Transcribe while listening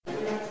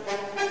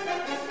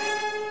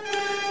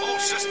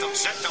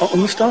On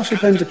the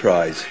Starship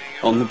Enterprise,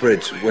 on the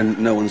bridge,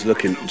 when no one's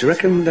looking, do you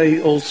reckon they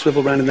all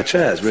swivel round in their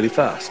chairs really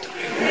fast?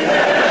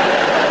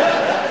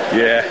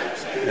 Yeah.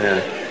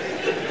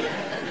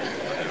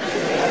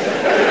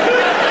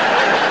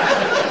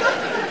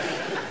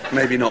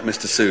 Maybe not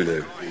Mr.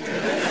 Sulu.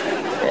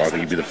 Oh, I think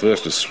he'd be the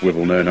first to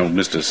swivel, knowing old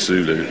Mr.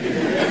 Sulu.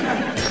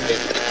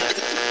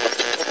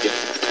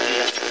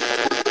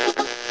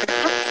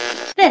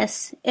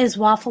 This is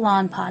Waffle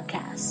On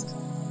Podcast.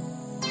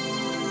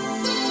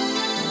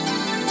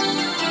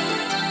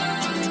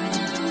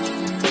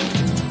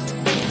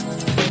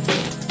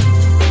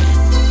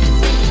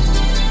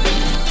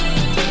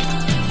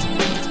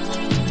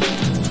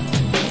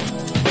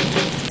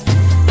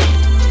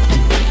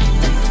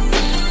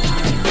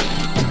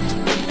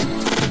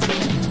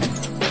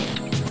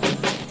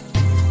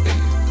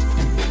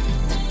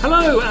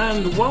 Hello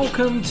and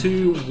welcome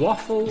to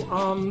Waffle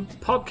On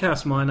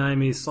Podcast. My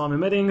name is Simon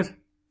Meddings.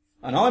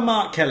 And I'm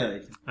Mark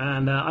Kelly.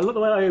 And I love the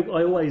way I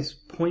always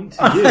point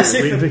to you. As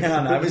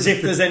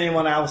if there's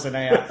anyone else in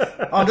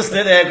here. I'm just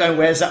there going,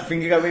 where's that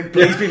finger going?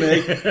 Please be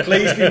me.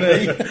 Please be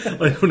me.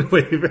 I don't know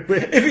where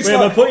If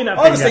am I pointing that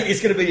I finger? just think it's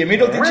going to be your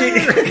middle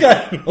digit.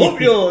 Okay, up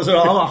yours or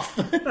I'm off.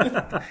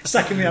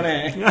 Sacking me on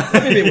air.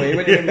 That'd be a bit weird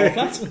when you're in my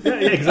flat. Yeah,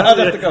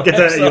 exactly. I'd have to go Get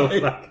out of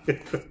your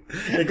outside.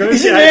 flat.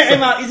 He's in there,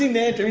 Emma. He's in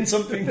there doing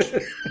something.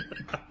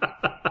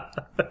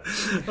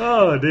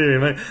 Oh dear,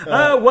 mate.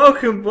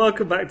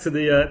 Welcome back to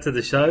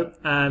the show.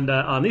 And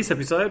on this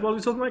episode, what are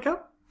we talking about,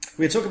 Cal?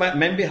 We're talking about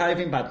men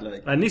behaving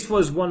badly. And this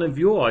was one of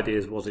your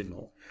ideas, was it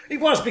not? It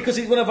was, because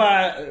it's one of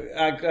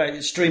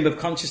our stream of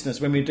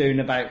consciousness when we're doing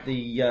about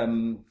the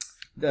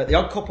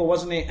Odd Couple,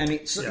 wasn't it? And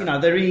it's, you know,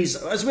 there is,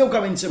 as we'll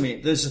go into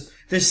it,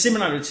 there's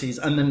similarities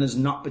and then there's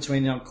not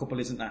between the Odd Couple,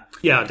 isn't there?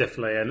 Yeah,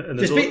 definitely. And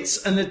there's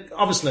bits, and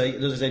obviously,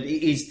 as I said,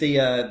 it is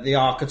the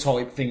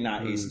archetype thing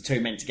that is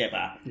two men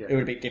together who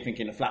are a bit different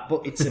in a flat,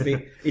 but it's a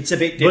bit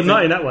different. But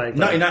not in that way.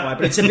 Not in that way,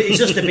 but it's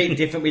just a bit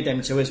different with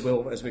them two as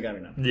we're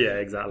going on. Yeah,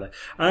 exactly.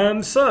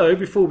 So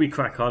before we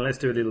crack on, let's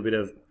do a little bit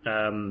of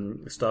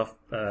stuff,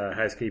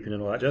 housekeeping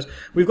and all that jazz.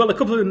 We've got a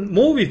couple of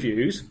more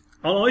reviews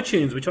on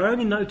iTunes, which I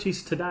only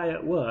noticed today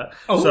at work.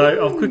 Oh.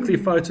 So I've quickly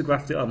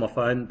photographed it on my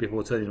phone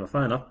before turning my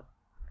phone off.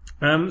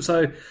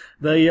 So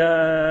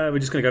we're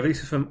just going to go.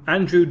 This is from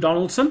Andrew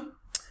Donaldson.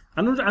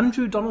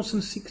 Andrew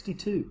Donaldson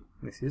 62.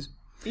 This is.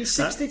 He's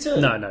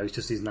 62? No, it's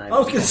just his name. I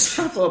was going to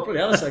say, I thought, pretty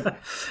honest.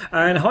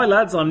 And hi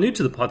lads, I'm new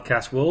to the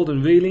podcast world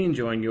and really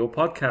enjoying your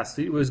podcast.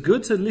 It was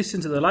good to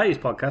listen to the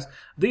latest podcast,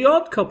 The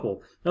Odd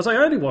Couple, as I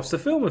only watched the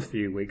film a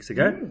few weeks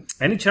ago.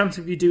 Any chance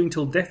of you doing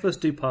Till Death Us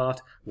Do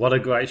Part? What a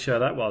great show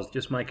that was.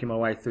 Just making my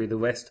way through the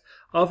rest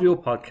of your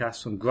podcast.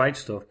 Some great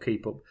stuff.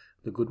 Keep up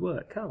the good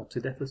work. Carl,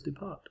 Till Death Us Do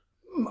Part.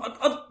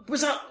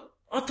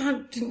 I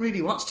didn't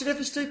really watch Till Death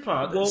Us Do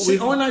Part. Well,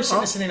 I know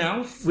Citizen in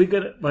Elf. We're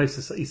gonna. But I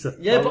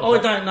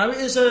don't know. It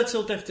is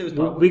Till Death Do Us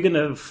Part. We're going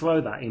to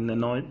throw that in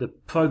the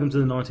programs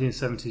of the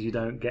 1970s. You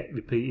don't get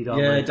repeated,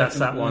 aren't they? That's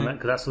that one,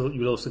 because that's what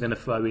you're also going to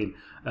throw in.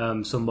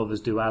 Some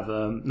others do have.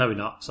 No, we're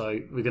not. So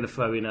we're going to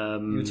throw in.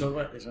 You were talking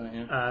about this, right?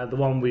 Yeah. The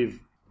one with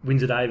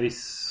Windsor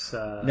Davis.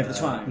 Never the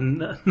Twine.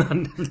 Not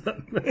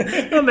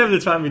Never the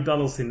Twine with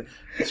Donaldson.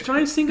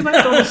 Strange thing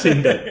about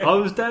Donaldson. I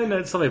was down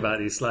there. Sorry about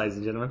this, ladies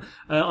and gentlemen.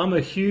 I'm a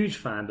huge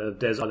fan of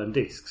Des Island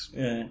Discs.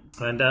 Yeah.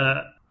 And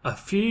a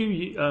few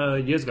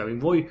years ago,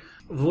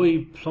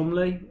 Roy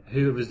Plumley,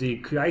 who was the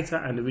creator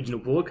and original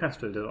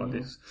broadcaster of Des Island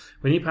Discs,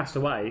 when he passed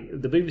away,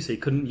 the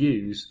BBC couldn't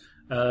use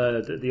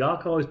the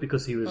archives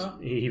because he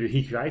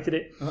created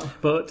it.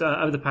 But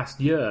over the past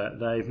year,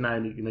 they've now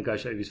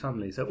negotiated with his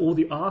family. So all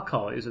the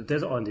archives of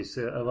Desert Island Discs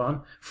are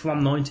on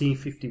from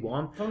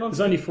 1951. There's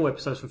only 4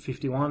 episodes from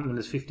 51 and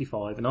there's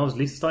 55. And I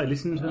started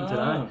listening to them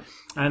today.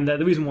 And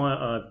the reason why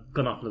I've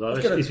gone off of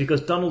those is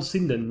because Donald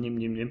Sinden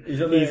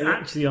is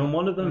actually on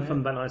one of them from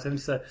about 1970.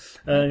 So,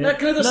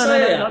 can I just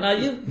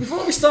say,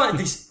 before we started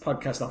this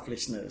podcast off,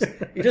 listeners,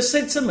 you just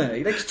said to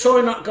me, let's try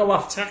not go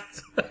off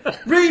tact.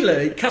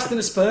 Really, casting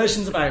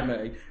aspersions about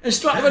me.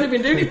 And I've only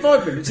been doing it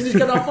 5 minutes and he's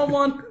gone off on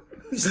one.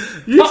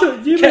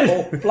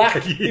 Kettle, black,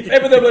 if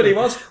ever the bloody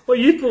was. Well,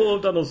 you thought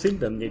of Donald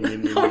Sinden.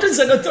 I didn't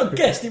say, I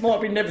guessed it might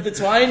have been Never the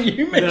Twine.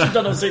 You mentioned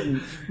Donald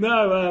Sinden.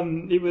 No,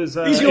 it was...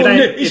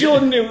 He's your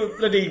new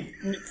bloody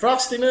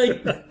Frost, isn't he?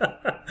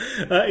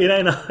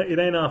 It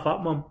ain't half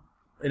up, Mum.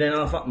 It ain't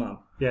half up, Mum.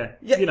 Yeah.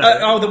 You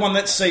know. The one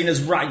that's seen as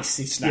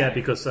racist now. Yeah,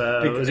 because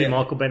was it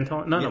Michael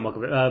Benton? No, not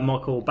Michael.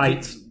 Michael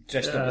Bates. Who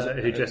dressed up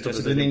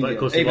as an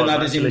Indian. Even though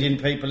there's Indian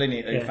people in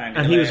it who found it.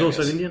 And he was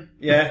also Indian?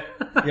 Yeah.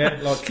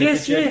 Like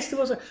yes, there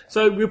was.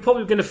 So we're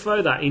probably going to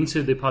throw that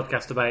into the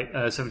podcast about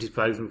 70s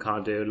programs we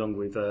can't do, along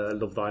with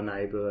Love Thy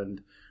Neighbour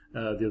and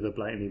the other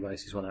blatantly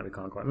racist one that we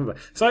can't quite remember.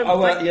 So,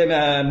 Mind Your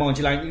Language.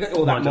 You got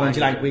all that Mind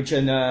Your Language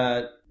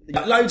and...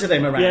 loads of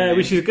them around. Yeah,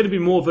 which is going to be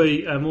more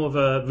of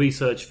a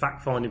research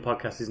fact-finding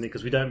podcast, isn't it?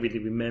 Because we don't really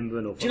remember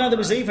an awful lot. Do you know there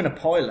was even a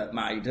pilot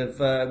made of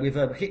with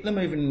Hitler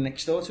moving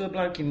next door to a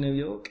bloke in New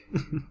York?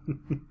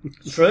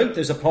 True.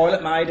 There's a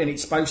pilot made, and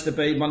it's supposed to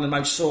be one of the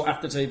most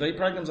sought-after TV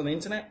programs on the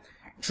internet.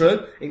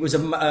 True. It was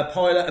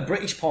a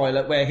British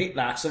pilot where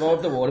Hitler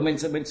survived the war and went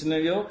to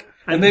New York.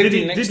 And moved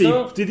in next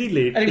door. Did he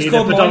live And it was in a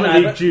called My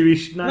predominantly Neighbour.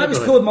 Jewish No, it neighbourhood?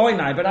 was called My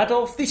Neighbour,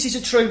 Adolf. This is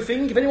a true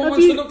thing. If anyone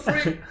wants to look for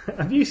it.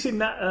 Have you seen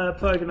that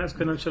program that's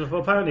going on Channel 4?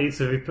 Apparently it's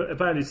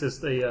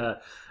just the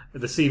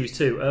series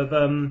 2 of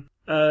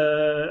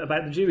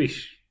about the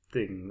Jewish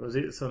thing. Was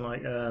it something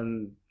like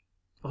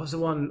what was the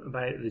one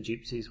about the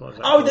gypsies? What was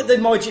that? Oh, the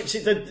My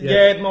Gypsy.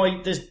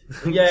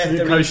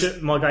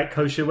 My Great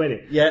Kosher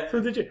Wedding. Yeah.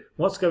 So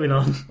what's going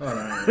on?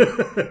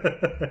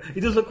 He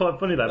does look quite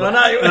funny though. I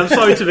know. And I'm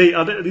sorry to be.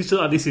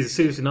 This is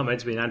seriously not meant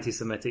to be an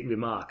anti-Semitic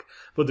remark,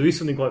 but there is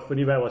something quite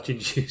funny about watching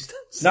Jews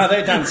dance. No,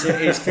 their dancing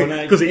is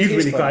funny. Because it is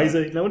really funny.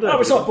 crazy. No wonder.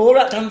 Oh, it's like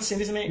Borat dancing,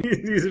 isn't it?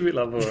 He's a bit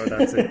like Borat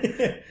dancing.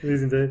 It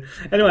is indeed.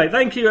 Anyway,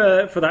 thank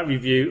you for that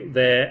review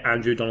there,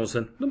 Andrew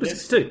Donaldson. Number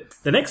 62.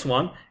 The next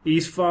one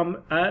is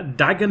from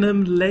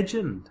Dagenham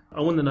Legend.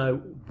 I want to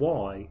know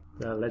why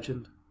they're a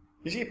legend.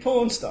 Is he a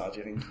porn star, do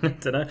you think? I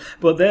don't know.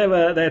 But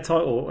their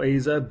title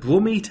is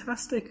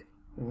Brummie-tastic.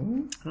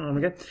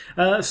 Okay.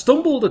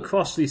 Stumbled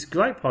across this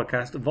great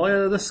podcast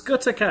via the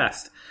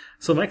Scuttercast.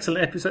 Some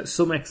excellent episodes.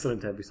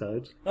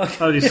 Okay.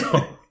 Oh, just,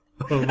 oh,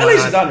 At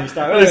least he's honest,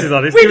 though. At least he's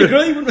honest. We'd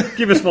agree, wouldn't we?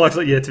 Give us 5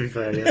 stars. Yeah, to be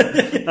fair,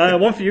 yeah.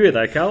 One for you here,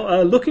 though,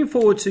 Cal. Looking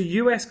forward to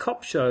US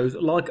cop shows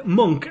like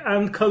Monk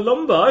and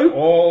Columbo.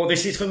 Oh,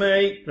 this is for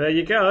me. There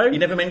you go. He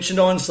never mentioned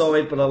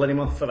Ironside, but I'll let him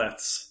off for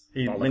that.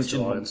 He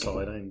mentioned mentioned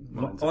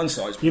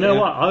Ironside's. You know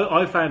what?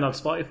 I found on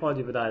Spotify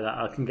the other day that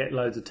I can get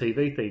loads of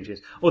TV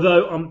features.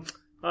 Although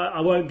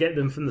I won't get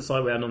them from the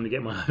site where I normally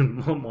get my own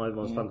my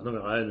songs. I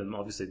own them,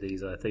 obviously,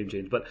 these theme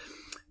tunes. But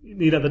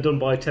they're done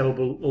by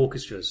terrible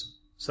orchestras.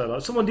 So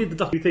like someone did the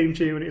Ducky theme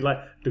tune and it's like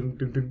dun,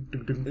 dun, dun,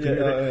 dun, dun,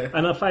 dun,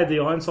 and I played the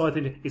Ironside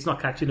thing. It's not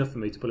catchy enough for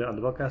me to put it on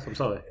the podcast. I'm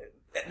sorry.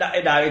 No,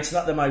 it's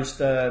not the most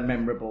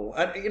memorable.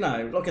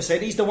 Like I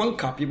said, he's the one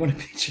cop you want to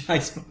be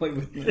chased by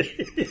with me.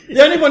 The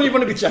only one you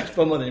want to be chased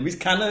by with him is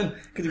Cannon,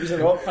 because he was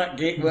a right fat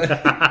git.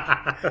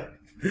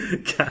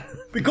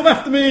 But come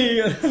after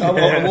me.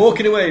 I'm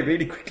walking away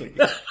really quickly.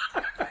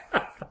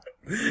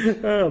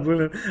 Oh,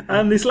 brilliant.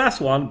 And this last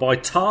one by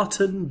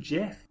Tartan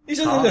Jeff. These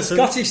are the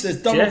Scottish.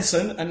 There's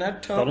Donaldson and now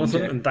Tartan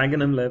Jeff. And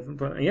Dagenham Levin.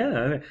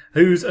 Yeah.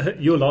 Who's,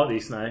 you'll like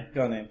this now.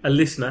 Go on in. A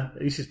listener.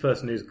 This is a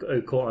person who's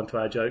caught onto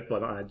our joke.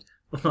 Well, not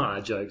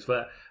our jokes,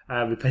 but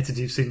our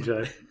repetitive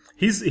syndrome.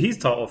 His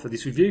title for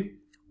this review,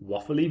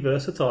 Waffly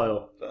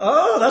Versatile.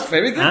 Oh, that's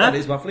very good. That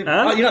is Waffly.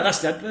 That's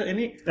the advert, isn't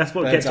it? That's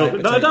what gets up.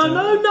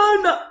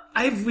 No.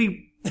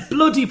 Every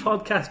bloody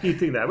podcast you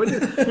think that.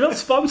 We're not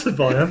sponsored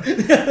by them.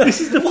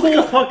 This is the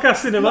fourth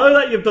podcast in a row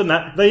that you've done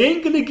that. They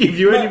ain't going to give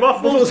you any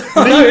waffles.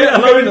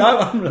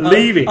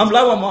 Leave it. I'm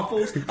low on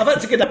waffles. I've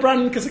had to get a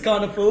brand because I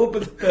can't afford.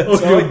 But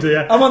good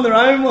dear. I'm on their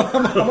own.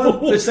 I'm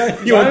on the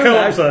same. You're on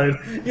co-op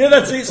zone. Yeah,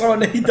 that's it. So I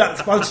need that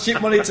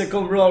sponsorship money to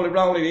come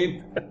rolling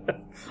in.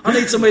 I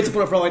need somewhere to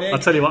put a fried egg. I'll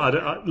tell you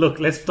what. Look,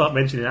 let's start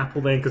mentioning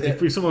Apple then, because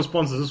if someone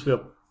sponsors us,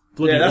 we'll.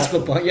 Yeah, that's a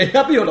good point. Yeah,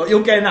 that'll be all right.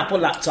 You'll get an Apple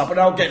laptop and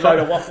I'll get a load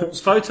of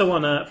waffles. Photo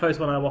on our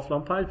Waffle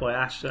On page by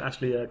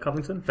Ashley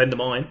Covington, friend of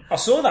mine. I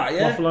saw that,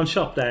 yeah. Waffle On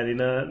shop down in...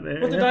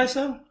 what did I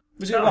sell?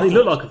 Was it They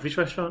look like a fish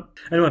restaurant.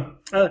 Anyway,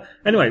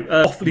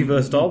 Waffly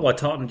Versatile by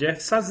Tartan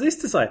Jeff has this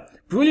to say.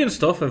 Brilliant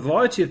stuff, a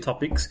variety of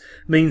topics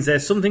means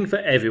there's something for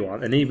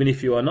everyone, and even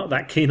if you are not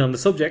that keen on the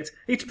subject,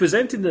 it's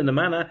presented in a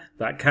manner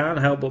that can't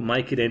help but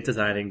make it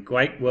entertaining.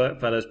 Great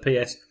work, fellas.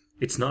 P.S.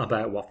 It's not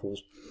about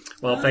waffles.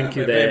 Well, thank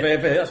you there.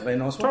 That's very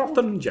nice.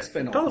 Tartan Jeff.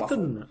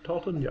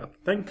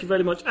 Thank you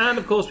very much. And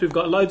of course, we've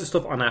got loads of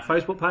stuff on our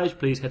Facebook page.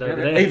 Please head over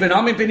there. Even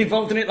I've been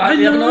involved in it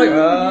lately, haven't I?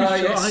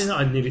 Yes.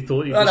 I nearly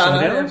thought you were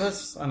somebody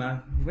else. I know.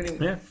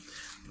 Yeah.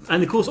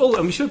 And of course,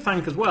 and we should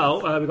thank as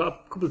well, we've got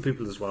a couple of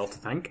people as well to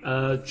thank.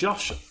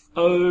 Josh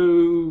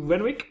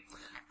O'Renwick.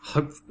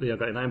 Hopefully I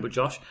got your name, but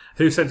Josh,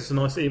 who sent us a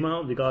nice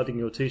email regarding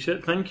your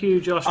T-shirt. Thank you,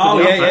 Josh. For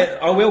the offer.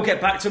 I will get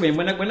back to him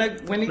when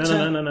it's.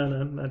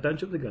 No, don't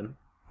jump the gun.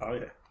 Oh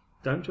yeah.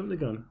 Don't jump the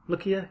gun.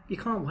 Look here, you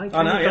can't wait.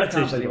 I know, I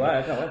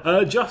can't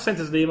wait. Josh sent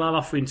us an email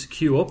offering to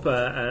queue up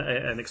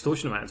an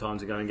extortion amount of time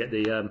to go and get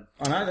the.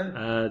 I know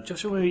then.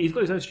 Josh, he's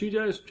got his own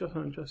studios. Josh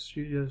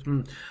Studios.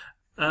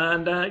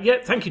 And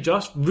thank you,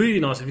 Josh. Really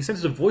nice. If you sent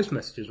us a voice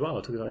message as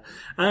well,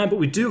 but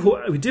we do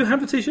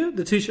have the T-shirt.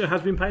 The T-shirt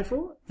has been paid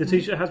for. The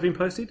T-shirt has been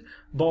posted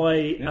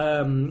by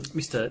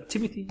Mr.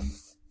 Timothy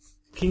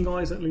King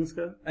Eyes at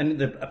Linsko. And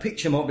a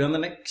picture might be on the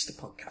next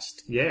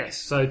podcast. Yes.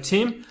 So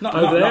Tim, not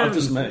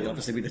just me,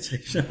 obviously with the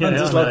T-shirt. Yeah, I'm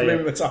just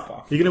with my top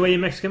off. You're going to wear your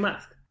Mexican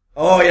mask?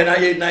 Oh yeah,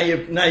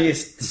 now you're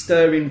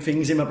stirring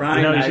things in my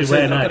brain. You should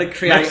wear I've got to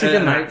create Mexican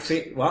an mask.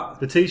 outfit. What?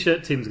 The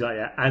T-shirt Tim's got,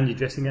 and your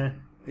dressing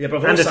gown. Yeah,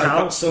 but I've also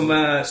got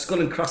some Skull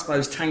and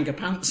Crossbones Tanga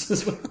pants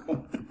as well.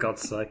 For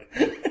God's sake.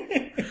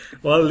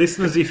 Well,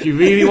 listeners, if you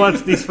really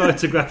want this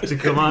photograph to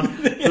come on,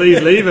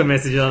 please leave a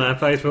message on our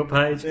Facebook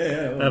page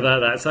about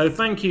that. So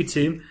thank you,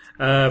 Tim,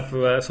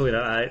 for sorting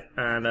that out,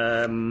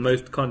 and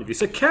most kind of you.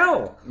 So,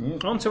 Cal,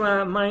 on to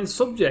our main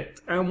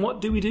subject. And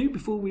what do we do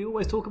before we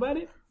always talk about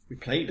it? We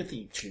play the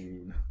theme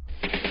tune.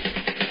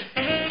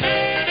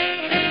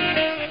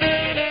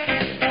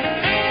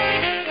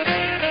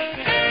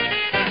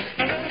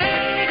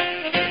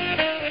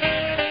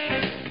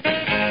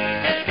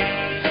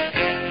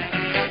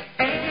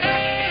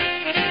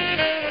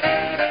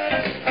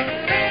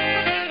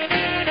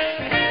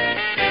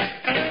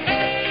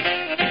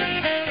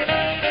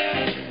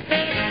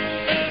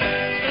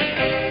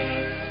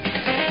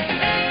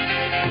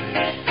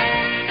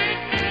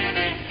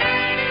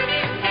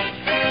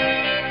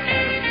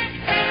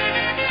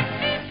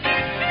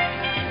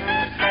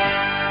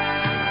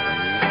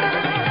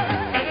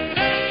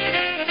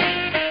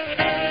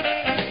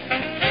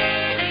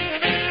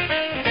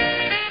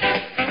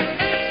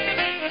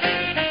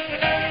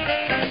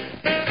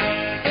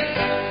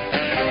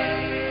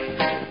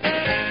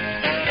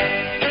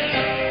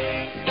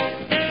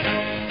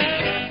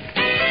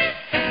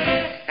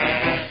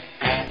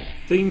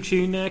 theme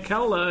tune there,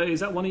 Cal.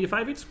 Is that one of your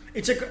favourites?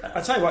 I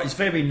tell you what, it's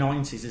very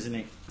 90s, isn't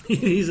it?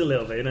 It is a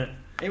little bit, isn't it?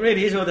 It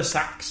really is, all the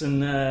sax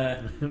and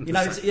you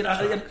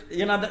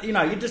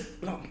just.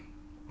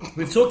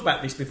 We've talked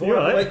about this before,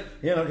 haven't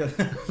we? Yeah,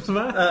 What's the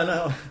matter?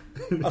 No,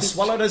 I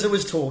swallowed as I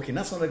was talking.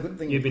 That's not a good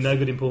thing. You'd be no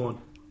good in porn.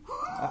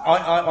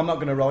 I'm not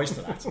going to rise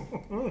to that.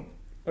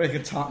 Or you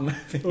could talk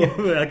Okay,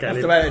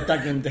 after about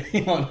Dagenham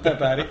Demon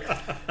about it.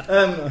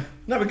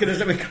 No,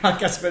 because we can't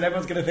guess, but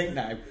everyone's going to think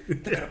now.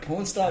 They've got a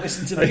porn star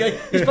listening to the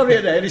He's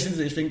probably there listening to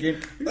this thinking,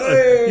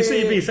 hey! You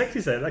see, you'd be sexy,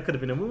 so that could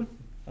have been a woman.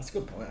 That's a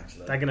good point,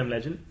 actually. Dagenham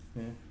legend.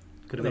 Yeah.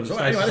 Could have been. So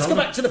anyway, let's go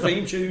back to the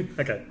theme tune.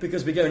 Okay.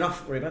 Because we're going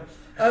off, remember.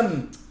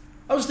 I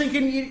was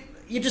thinking,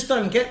 you just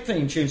don't get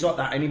theme tunes like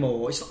that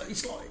anymore.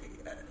 It's like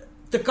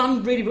they've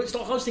gone really. It's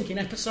like I was thinking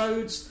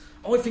episodes.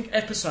 I think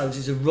episodes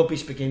is a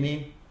rubbish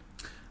beginning.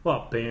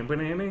 What?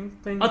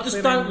 I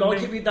just don't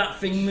like it with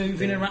that thing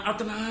moving around. I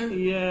don't know.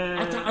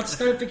 Yeah. I just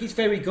don't think it's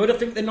very good. I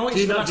think the nights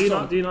do you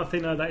not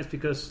think that is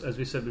because, as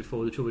we said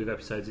before, the trouble with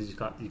episodes is you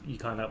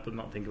can't help but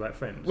not think about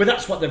Friends. Well,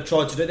 that's what they've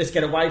tried to do. Let's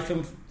get away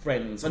from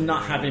Friends and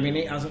not have him in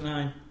it, hasn't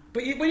they?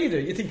 But when you do,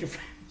 you think of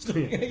Friends.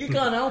 You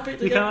can't help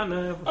it. You can't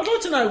know. I'd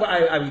like to know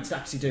how it's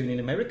actually doing in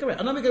America.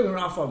 I know we're going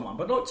off on one,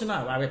 but I'd like to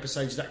know how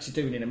episodes is actually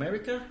doing in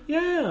America.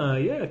 Yeah.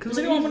 Because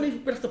we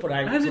have to put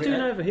out. How's it doing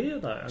over here,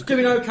 though? It's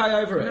doing okay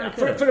over here.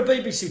 Okay. For a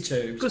BBC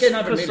Two. Because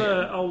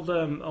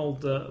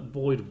old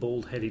Boyd,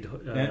 bald-headed,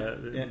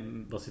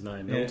 what's his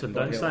name, Milton,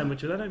 don't say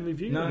much. They don't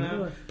review them.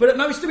 No. But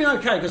no, it's doing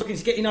okay because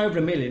it's getting over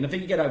 1 million. I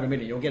think you get over 1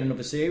 million, you'll get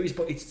another series.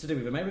 But it's to do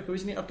with America,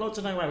 isn't it? I'd like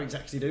to know how it's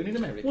actually doing in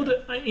America. Well,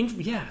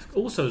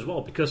 also as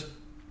well because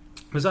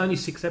there's only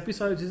 6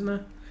 episodes, isn't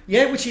there?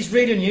 Yeah, which is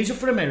really unusual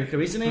for America,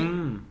 isn't it?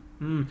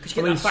 Because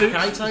you get that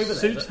back 8 over there.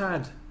 Suits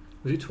had,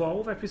 was it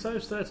 12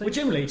 episodes, 13? Well,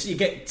 generally, you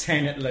get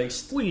 10 at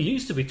least. Well, it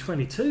used to be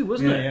 22,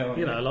 wasn't it? Yeah,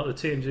 you know, like the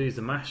TNGs,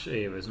 the MASH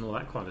eras and all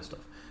that kind of stuff.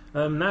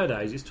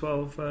 Nowadays, it's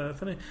 12.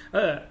 Funny.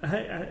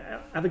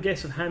 Have a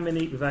guess of how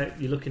many, without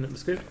you looking at the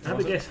script, have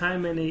a guess how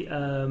many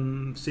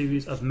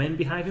series of men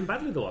behaving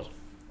badly there was.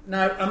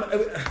 No,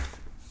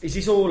 is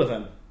this all of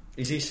them?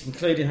 Is this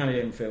including Hannah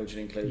Enfield?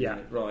 Including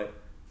it? Right.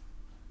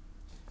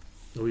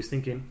 Always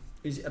thinking.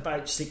 Is it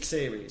about 6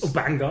 series? Oh,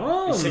 bang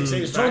on! 6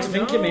 series. Trying to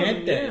think in my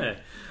head there.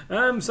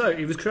 Yeah. So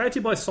it was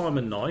created by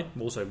Simon Nye,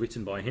 also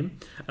written by him,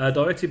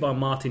 directed by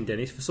Martin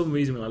Dennis. For some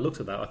reason, when I looked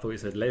at that, I thought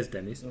it said Les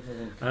Dennis,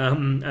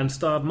 and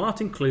starred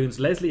Martin Clunes,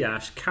 Leslie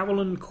Ash,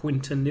 Carolyn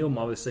Quinton, Neil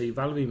Morrissey,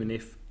 Valerie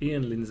Minniff,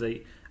 Ian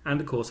Lindsay, and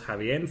of course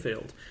Harry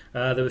Enfield.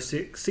 There were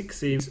 6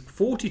 series,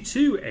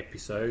 42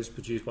 episodes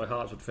produced by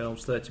Hartswood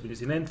Films, 30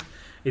 minutes in length.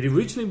 It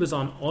originally was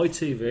on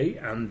ITV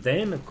and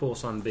then, of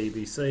course, on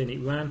BBC, and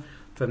it ran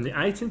from the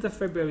 18th of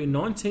February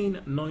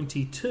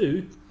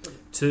 1992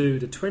 to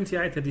the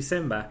 28th of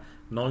December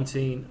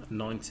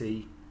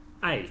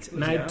 1998.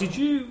 Now, did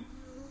you...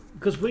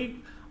 Because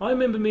I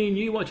remember me and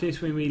you watching this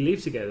when we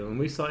lived together, and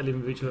we started living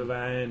with each other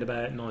around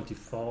about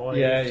 95,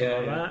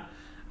 that.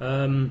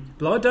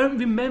 But I don't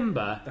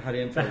remember the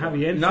Harry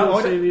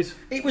Enfield series.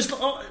 It was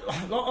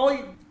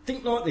I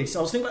think like this.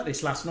 I was thinking about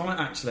this last night.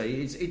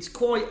 Actually, it's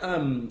quite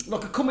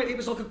like a coming. It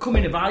was like a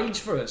coming of age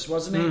for us,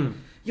 wasn't it?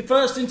 You're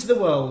first into the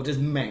world as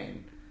men.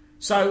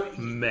 So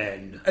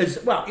men,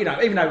 as well,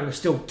 even though we were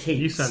still kids.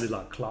 You sounded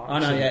like Clark. I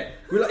know, yeah.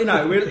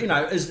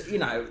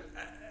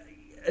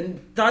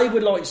 And they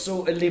were like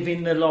sort of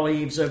living the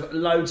lives of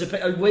loads of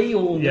people. We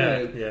all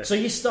knew. Yeah. So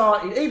you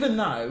started, even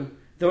though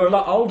they were a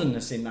lot older than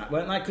us in that,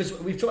 weren't they? Because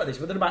we've talked about this,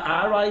 but they're about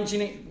our age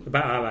in it.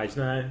 About our age,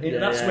 no.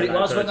 That's what it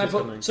was, weren't they?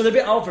 So they're a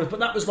bit older, but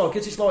that was like,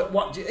 it's like,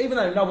 even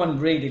though no one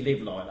really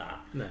lived like that.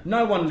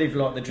 No one lived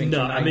like the drinking.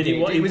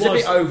 It was a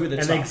bit over the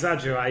top. An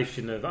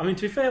exaggeration of. I mean,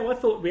 to be fair, I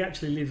thought we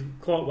actually lived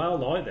quite well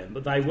like them,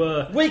 but they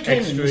were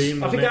weekends.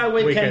 Extreme. I think our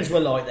weekends were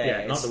like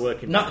theirs. Yeah, not the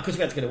working. Not because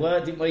we had to go to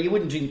work, didn't we? You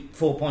wouldn't drink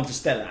 4 pints of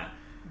Stella.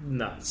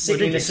 No,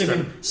 sitting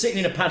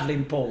in a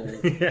paddling pool,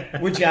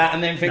 would you?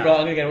 And then think,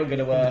 right, we're going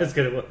to work. Let's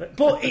go to work.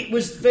 But it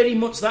was very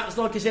much that.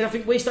 Like I said, I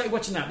think we started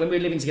watching that when we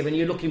were living together, and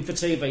you're looking for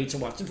TV to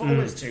watch, and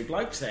there's 2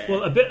 blokes there.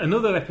 Well,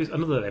 another episode,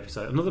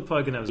 another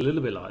program that was a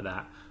little bit like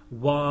that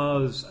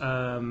was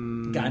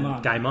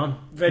Game On.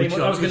 Very much.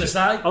 I was going to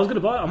say.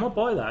 I might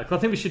buy that because I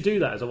think we should do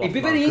that as a. It'd be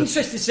very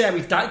interesting to see how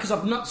we've done it because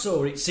I've not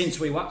saw it since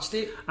we watched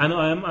it. And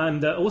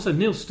also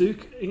Neil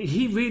Stuke,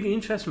 he really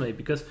interests me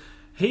because.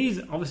 He's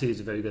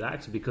a very good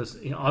actor because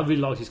I really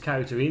liked his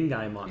character in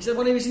Game On. Is that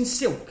when he was in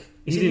Silk?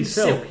 He's in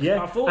Silk,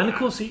 yeah. Of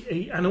course,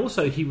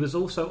 he was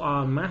also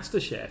on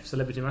MasterChef,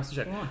 Celebrity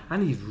MasterChef,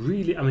 and he's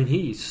really,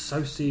 he is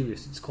so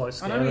serious. It's quite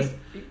scary.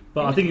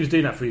 I think he was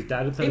doing that for his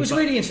dad. He was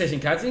really interesting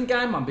character in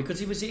Game On because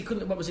he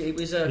couldn't. What was it? It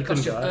was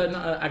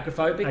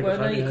agoraphobic,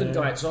 weren't he? He couldn't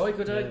go outside,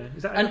 could he?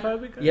 Is that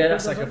agoraphobic? Yeah,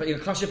 that's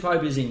agoraphobic.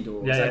 Claustrophobia is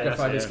indoors.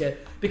 Agoraphobia is scared.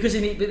 Because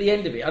at the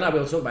end of it, I know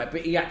we'll talk about it,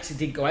 but he actually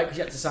did go out because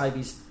he had to save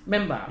his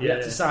member. He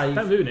had to save.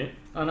 Don't ruin it.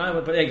 I know,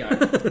 but there you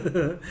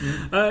go.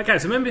 Okay,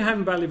 so Men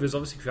Behaving Badly was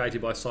obviously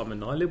created by Simon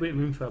Knight. A little bit of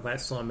info about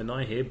Simon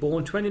Knight here.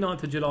 Born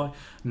 29th of July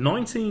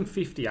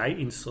 1958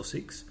 in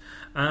Sussex.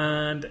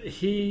 And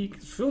his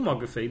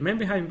filmography, Men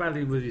Behaving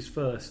Badly was his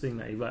first thing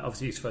that he wrote.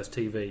 Obviously his first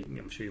TV,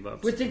 I'm sure you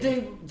wrote.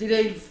 Did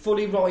he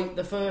fully write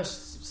the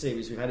first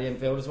series with Harry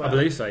Enfield as well? I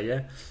believe so,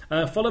 yeah.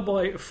 Followed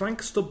by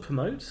Frank Stubb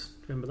Promotes.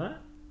 Remember that?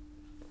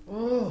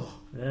 Oh.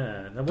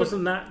 Yeah. Now,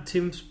 wasn't that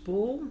Tim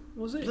Spall,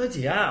 was it?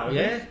 Bloody hell,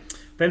 yeah.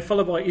 Then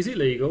followed by Is It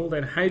Legal?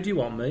 Then How Do You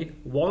Want Me?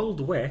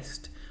 Wild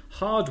West,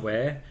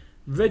 Hardware,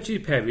 Reggie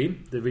Perry,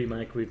 the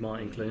remake with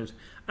Martin Clunes,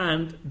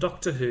 and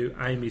Doctor Who,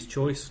 Amy's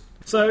Choice.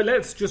 So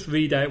let's just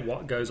read out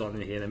what goes on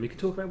in here, and then we can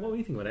talk about what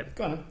we think about it.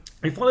 Go on.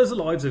 It follows the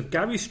lives of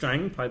Gary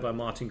Strang, played by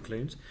Martin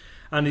Clunes,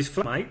 and his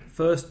flatmate,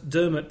 first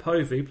Dermot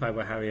Povey, played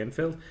by Harry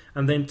Enfield,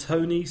 and then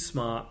Tony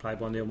Smart, played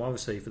by Neil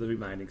Morrissey, for the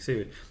remaining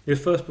series. It was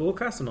first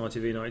broadcast on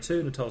ITV92,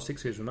 and a total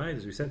 6 series were made,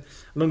 as we said,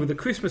 along with the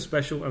Christmas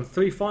special and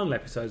 3 final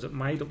episodes that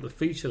made up the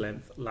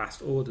feature-length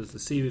Last Orders. The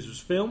series was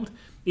filmed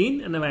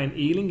in and around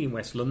Ealing in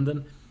West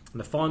London, and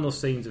the final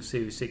scenes of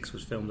Series 6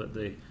 was filmed at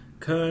the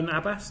Kern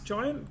Abbas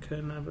Giant.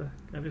 The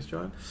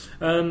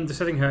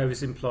setting, however,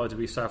 is implied to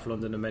be South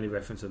London, and many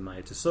references are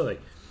made to Surrey.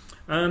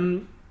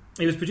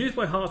 It was produced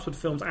by Hartswood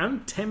Films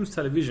and Thames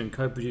Television,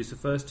 co-produced the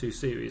first 2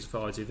 series for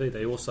ITV.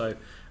 They also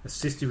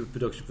assisted with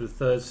production for the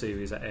 3rd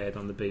series that aired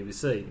on the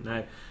BBC.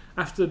 Now,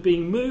 after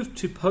being moved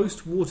to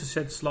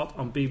post-Watershed slot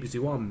on BBC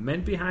One,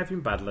 Men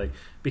Behaving Badly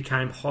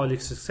became highly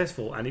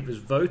successful, and it was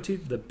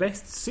voted the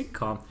best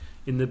sitcom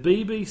in the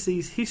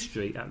BBC's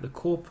history at the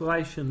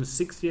corporation's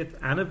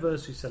 60th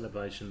anniversary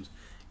celebrations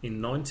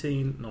in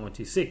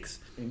 1996.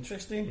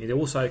 Interesting. It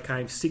also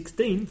came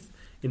 16th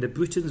in the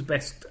Britain's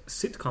Best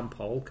Sitcom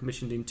poll,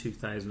 commissioned in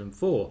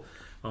 2004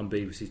 on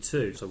BBC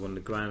Two. So won the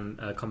Grand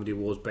Comedy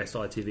Awards Best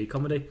ITV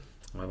Comedy,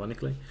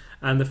 ironically,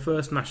 and the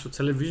first National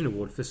Television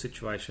Award for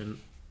Situation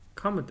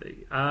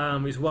Comedy.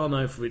 It's well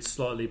known for its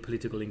slightly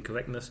political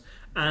incorrectness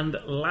and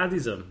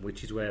laddism,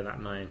 which is where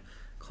that name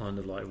kind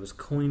of like was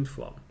coined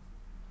from.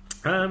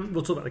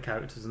 We'll talk about the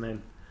characters and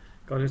then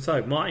go on.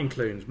 So Martin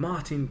Clunes,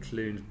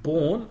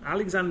 born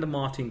Alexander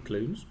Martin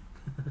Clunes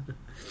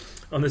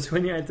on the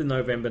 28th of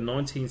November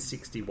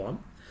 1961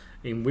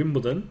 in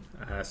Wimbledon,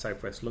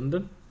 southwest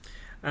London,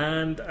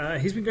 and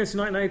he's been going to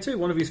 1982.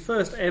 One of his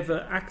first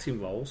ever acting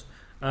roles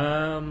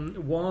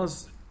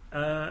was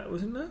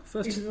it no?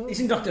 He's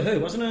in Doctor Who,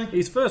 wasn't he?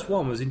 His first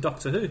one was in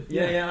Doctor Who.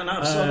 Yeah, I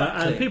know. I saw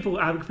that. And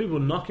people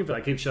knock him for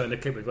that. I keep showing the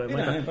clip.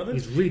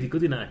 He's really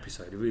good in that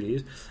episode. He really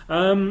is.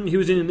 He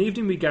was in An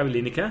Evening with Gary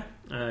Lineker.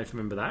 If you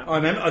remember that,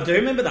 I do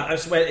remember that.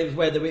 That's where it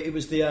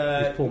was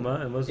the Paul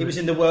Merton, wasn't it? It was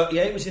in the world.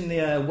 Yeah, it was in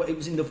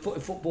the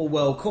football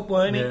World Cup,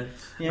 wasn't it?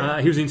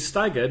 Yeah. He was in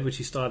Staggered, which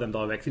he starred and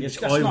directed.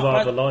 Yes, I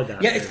rather like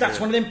that. Yeah, that's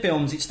one of them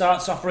films. It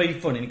starts off really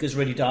funny and it goes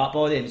really dark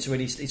by then.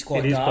 It's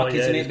quite dark,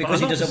 isn't it? Because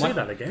he doesn't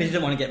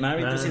want to get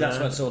married. Does he? That's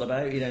what it's all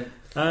about, you know.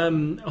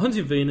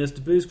 Hunting Venus, The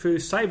Booze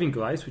Cruise, Saving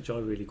Grace, which I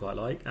really quite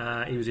like.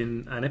 He was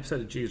in an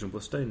episode of Jeeves and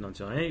Buster in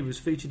 1998. He was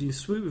featured in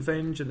Sweet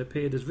Revenge and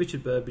appeared as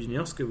Richard Burbage in the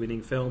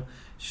Oscar-winning film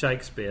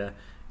Shakespeare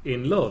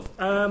in Love.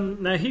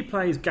 Now he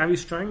plays Gary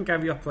Strang.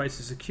 Gary operates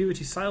a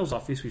security sales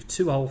office with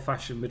 2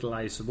 old-fashioned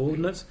middle-aged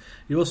subordinates.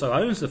 He also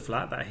owns the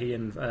flat that he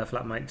and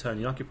flatmate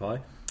Tony occupy.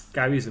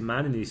 Gary is a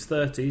man in his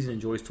 30s and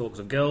enjoys talks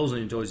of girls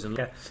and enjoys his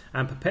liquor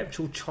and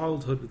perpetual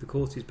childhood with, of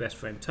course, his best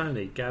friend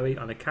Tony. Gary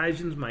on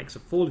occasions makes a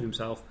fool of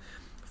himself,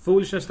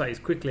 foolishness that is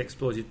quickly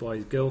exploited by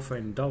his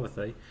girlfriend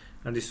Dorothy,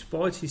 and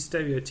despite his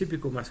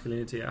stereotypical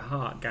masculinity at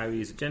heart,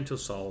 Gary is a gentle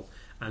soul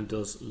and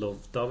does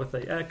love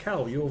Dorothy.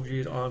 Cal, your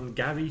views on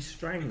Gary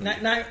Strang? Now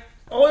I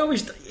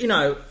always,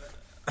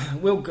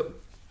 we'll go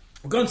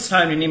on to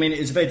Tony in a minute.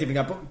 It's very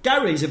difficult, but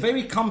Gary's a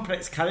very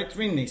complex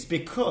character in this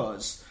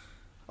because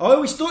I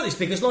always thought this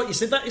because, like you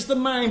said, that is the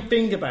main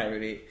thing about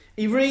it.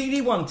 He really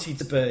wanted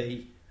to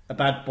be a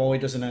bad boy,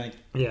 doesn't he?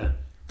 Yeah.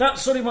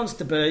 That's what he wants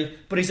to be,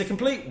 but he's a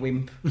complete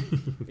wimp,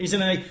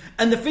 isn't he?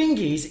 And the thing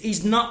is,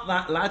 he's not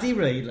that laddie,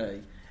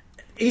 really.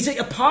 Is it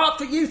apart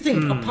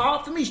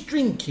from his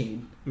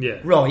drinking,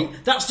 right,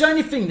 that's the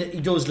only thing that he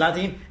does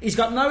laddie. He's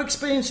got no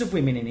experience of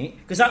women in it,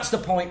 because that's the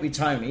point with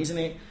Tony, isn't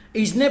it?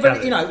 He's never,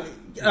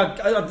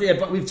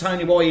 but with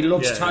Tony, why he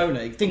loves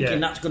Tony, thinking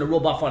that's going to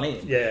rub off on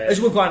him. Yeah. As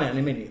we'll go on in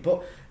a minute.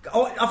 But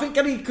I think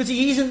because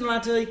he isn't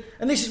laddie,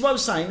 and this is what I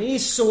was saying, he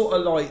is sort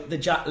of like the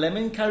Jack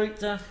Lemmon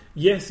character.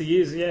 Yes, he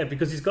is,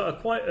 because he's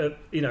got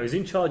he's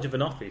in charge of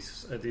an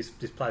office at this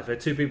place where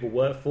 2 people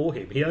work for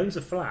him. He owns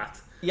a flat.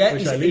 Yeah,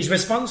 he's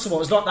responsible.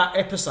 It's like that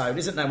episode,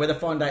 isn't there, where they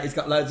find out he's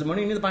got loads of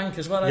money in the bank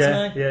as well,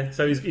 hasn't he? Yeah,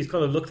 so he's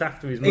kind of looked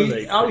after his money.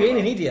 He's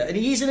an idiot. And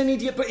he isn't an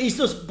idiot, but he's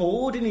just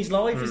bored in his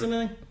life, isn't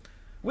he?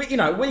 We can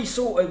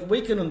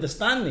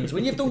understand this.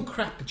 When you've done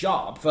crap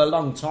job for a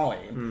long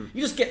time,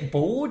 you just get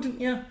bored,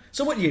 don't you?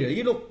 So what do?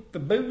 You look for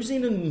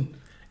boozing and...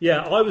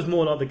 Yeah, I was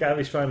more like the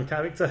Gary Strang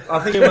character. I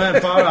think you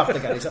weren't far off the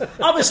Gary. So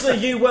obviously,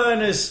 you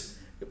weren't as...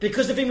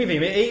 Because the thing with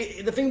him,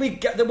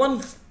 the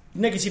one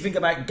negative thing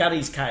about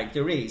Gary's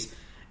character is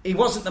he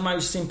wasn't the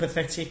most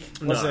sympathetic,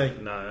 was he?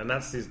 No, and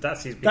that's his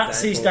big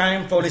That's his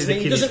downfall, That's isn't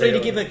his he? He doesn't Achilles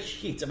really heel. give a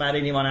shit about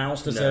anyone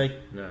else, does No, he?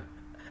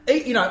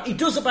 no. He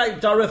does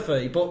about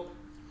Dorothy, but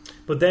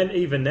But then,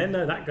 even then,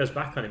 though, that goes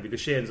back on him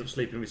because she ends up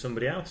sleeping with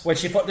somebody else. when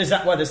there's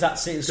that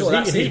scene,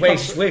 he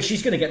where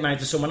she's going to get married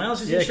to someone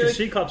else, isn't Yeah,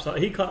 she? because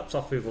he claps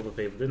off with other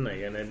people, didn't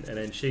he? And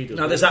then she does.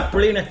 No, there's that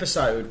brilliant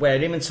episode where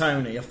him and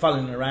Tony are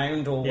following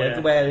around or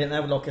everywhere, and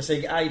they're like a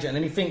secret agent, and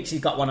then he thinks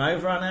he's got one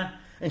over on her,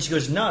 and she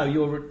goes, "No,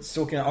 you're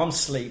talking. I'm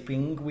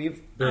sleeping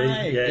with."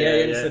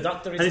 It's the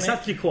doctor, isn't and it's it?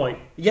 actually quite.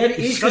 Yeah, it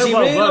is because he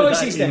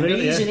realises then that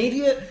he's an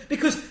idiot.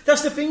 Because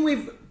that's the thing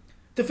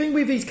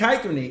with his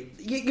character in it.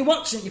 You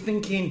watch it, you're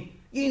thinking,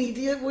 "You're an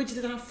idiot. What did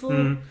you do that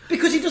for?"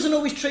 Because he doesn't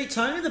always treat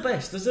Tony the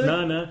best, does he?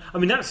 No. I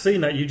mean, that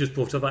scene that you just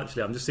brought up,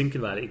 actually, I'm just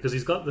thinking about it because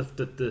he's got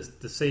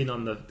the scene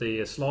on the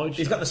slideshow.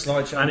 He's got the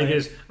slideshow, and he mate.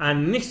 goes,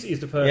 and this is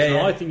the person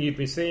Yeah. I think you've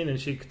been seeing, and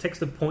she takes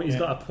the point. He's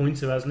got a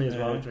pointer, hasn't he, as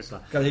well? Which is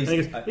like, and he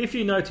goes, if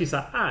you notice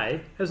that A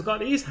has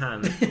got his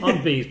hand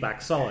on B's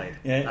backside,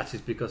 that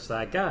is because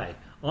they're gay.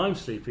 I'm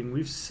sleeping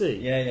with C.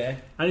 Yeah.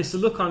 And it's the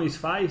look on his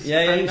face. Yeah,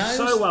 and he it's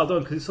knows. so well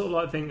done because it's sort of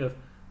like thinking of,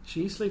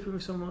 she's sleeping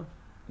with someone.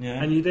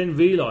 Yeah. And you then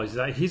realise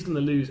that he's going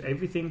to lose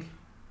everything.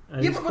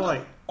 And it's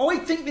quite... I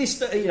think this,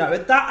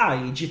 at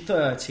that age, your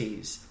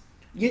 30s,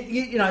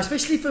 you know,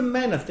 especially for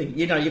men, I think,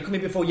 you're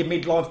coming before your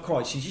midlife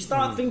crisis, you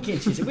start thinking,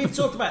 we've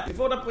talked about it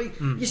before, don't we?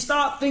 You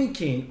start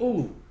thinking,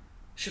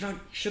 should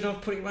I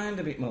put it round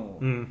a bit more?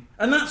 And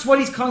that's what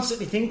he's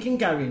constantly thinking,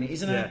 Gary, in it,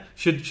 isn't it?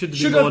 Should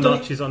there be more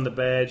notches on the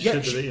bed?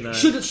 Yeah,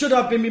 should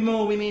I have been with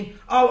more women?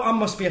 I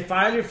must be a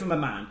failure from a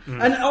man.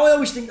 And I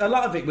always think a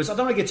lot of it was, I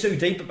don't want to get too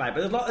deep about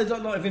it, but there's a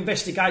lot of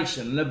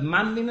investigation and of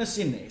manliness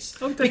in this.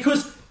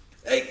 Because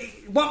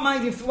what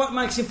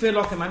makes him feel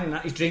like a man in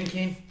that is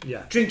drinking.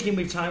 Yeah. Drinking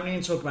with Tony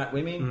and talk about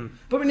women.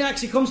 But when it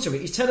actually comes to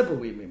it, he's terrible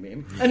with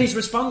women and he's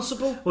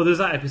responsible. Well, there's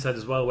that episode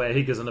as well where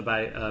he goes on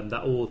about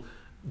that all...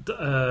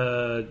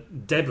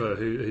 Deborah,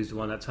 who's the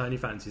one that Tony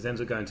fancies, ends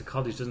up going to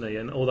college, doesn't he?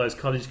 And all those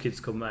college kids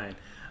come round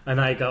and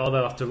they go,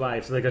 they're off to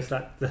rave, so they go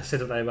to they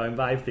set up their own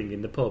rave thing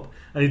in the pub,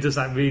 and he does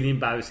that really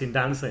embarrassing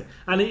dancing,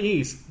 and it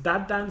is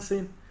dad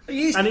dancing.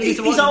 He's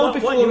old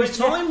before his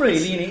time, really,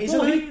 isn't he?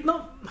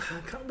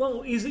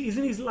 He's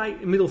in his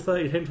middle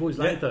 30s, him towards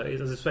late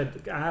 30s, as I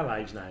said, our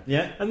age now.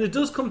 Yeah. And it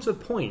does come to a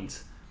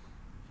point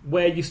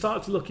where you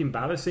start to look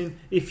embarrassing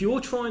if you're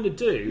trying to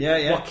do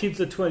what kids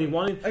are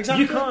 21.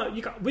 Exactly.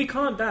 We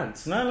can't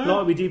dance. No.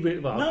 Like we did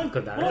with, we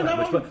could dance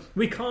No. but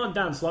we can't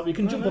dance like we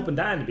can jump up and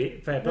down a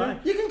bit. Fair play.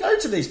 You can go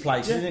to these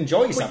places and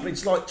enjoy yourself, but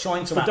it's like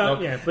trying to act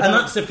like... and don't.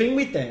 that's the thing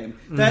with them.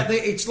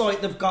 It's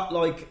like they've got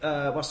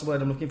what's the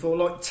word I'm looking for?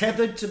 Like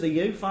tethered to the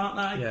youth, aren't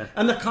they? Yeah.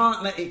 And they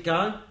can't let it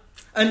go.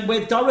 And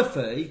where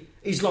Dorothy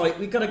is like,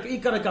 you got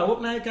to go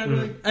up now,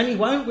 Gary. And he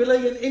won't, will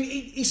he? And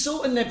he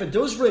sort of never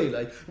does,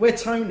 really. Where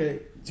Tony...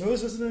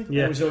 does, doesn't he?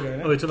 Yeah. It's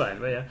about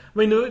it, yeah. I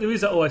mean, there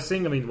is that always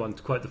thing. I mean, one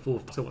to quote the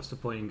fourth. So, what's the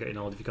point in getting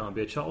old if you can't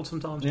be a child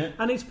sometimes? Yeah.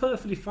 And it's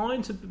perfectly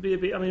fine to be a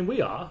bit. I mean,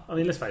 we are. I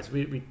mean, let's face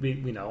it.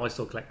 We know. I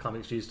still collect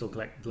comics. You still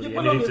collect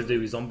anything to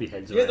do with zombie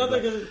heads.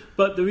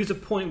 But there is a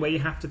point where you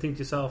have to think to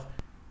yourself,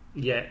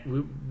 yeah,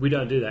 we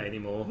don't do that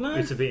anymore. No.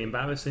 It's a bit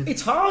embarrassing.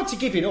 It's hard to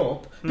give it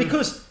up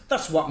because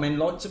that's what men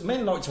like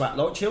to act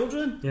like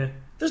children. Yeah.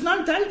 There's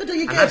no doubt that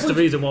you get. And that's the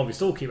reason why we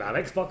still keep our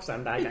Xbox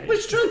and our games.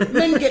 It's true.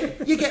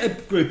 You get a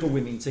group of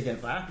women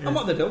together, and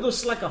what they do, they'll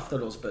slag off their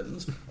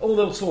husbands, or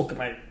they'll talk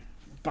about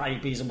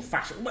babies and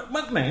fashion.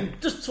 But men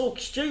just talk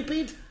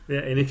stupid. Yeah,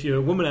 and if you're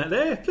a woman out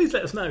there, please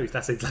let us know if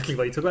that's exactly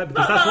what you talk about,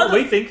 because that's what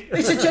we think.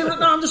 It's a general.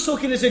 No, I'm just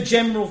talking as a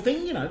general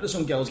thing. That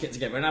some girls get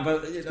together and have a.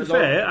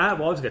 Fair, our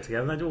wives get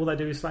together and all they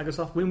do is slag us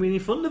off when we're in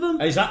front of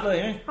them. Exactly.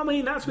 Yeah. I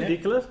mean, that's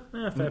ridiculous.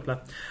 Yeah, fair play.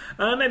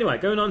 Anyway,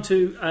 going on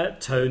to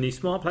Tony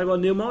Smart, played by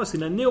Neil Morrissey.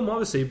 Now, Neil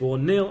Morrissey,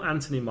 born Neil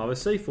Anthony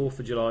Morrissey, 4th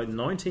of July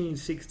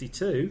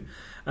 1962,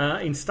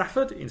 in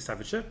Stafford, in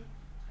Staffordshire.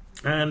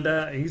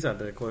 And he's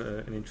had quite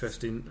an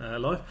interesting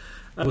life.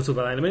 We'll talk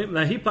about that in a minute.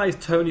 Now, he plays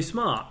Tony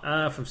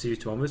Smart from series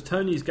 2 onwards.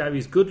 Tony is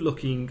Gary's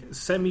good-looking,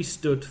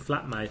 semi-stud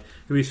flatmate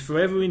who is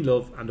forever in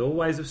love and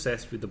always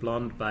obsessed with the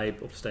blonde babe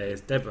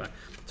upstairs, Deborah.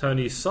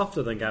 Tony is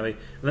softer than Gary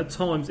and at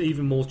times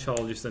even more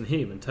childish than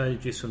him, and Tony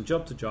drifts from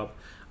job to job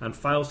and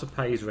fails to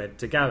pay his rent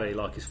to Gary.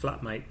 Like his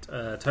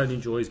flatmate, Tony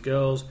enjoys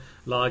girls,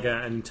 lager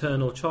and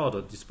internal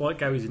childhood. Despite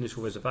Gary's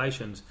initial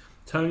reservations,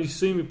 Tony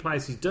soon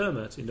replaces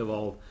Dermot in the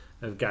role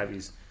of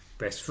Gary's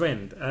best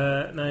friend.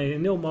 Now,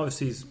 Neil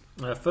Morrissey's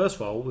first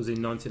role was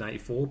in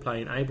 1984,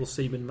 playing able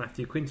seaman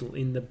Matthew Quintal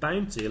in The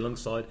Bounty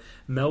alongside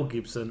Mel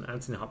Gibson,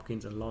 Anthony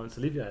Hopkins and Laurence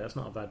Olivier. That's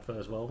not a bad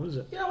first role, is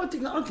it? Yeah, I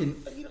didn't.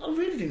 I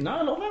really didn't know.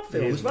 I love that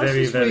film. He's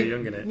very, very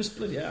young in it. Must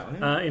bloody out.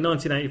 In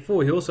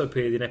 1984, he also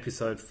appeared in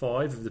episode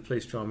 5 of the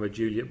police drama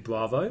Juliet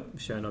Bravo,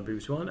 shown on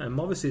BBC One, and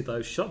Morrissey,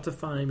 though, shot to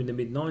fame in the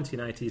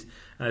mid-1980s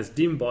as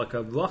dim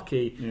biker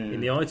Rocky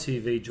in the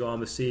ITV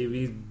drama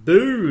series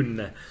Boone.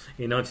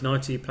 In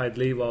 1990, he played the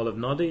lead role of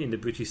Noddy in the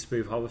British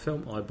spoof horror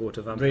film I Bought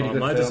a Vampire Really good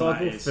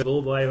Motorcycle, film,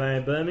 all the way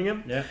around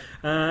Birmingham,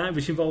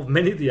 which involved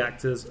many of the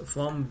actors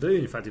from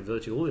Boone. In fact,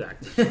 virtually all the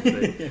actors from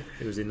Boone.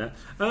 He was in that.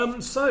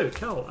 So,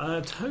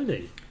 Cal,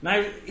 Tony.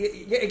 Now,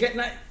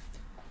 again,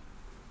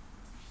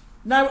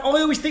 now,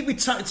 I always think with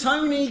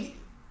Tony,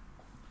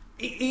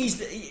 he's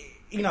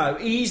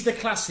the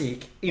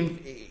classic.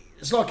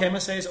 It's like Emma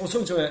says. I was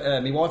talking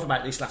to my wife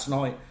about this last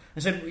night. I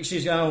said,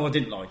 she's going, I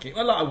didn't like it.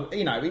 Well,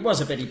 he was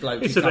a very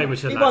bloke. It's a very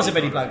much. He was a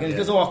very bloke. And he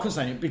goes, I couldn't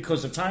say it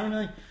because of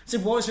Tony. I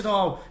said, why? I said,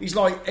 he's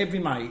like every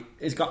mate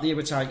has got the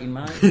irritating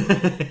mate.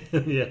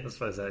 Yeah, I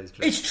suppose that is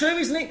true. It's true,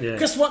 isn't it? Yeah.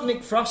 Because what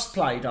Nick Frost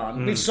played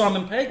on with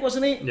Simon Pegg,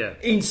 wasn't it? Yeah.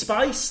 In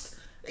Spaced.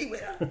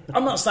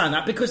 I'm not saying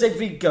that because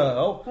every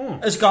girl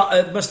has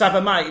got must have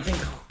a mate. You think,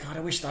 oh God, I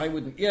wish they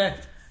wouldn't. Yeah,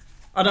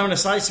 I don't want to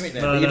say something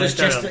there. But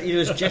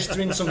you're just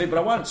gesturing something, but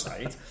I won't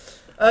say it.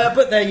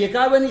 But there you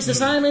go, and it's the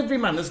same. Every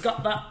man has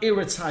got that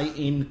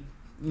irritating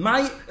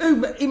mate.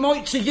 He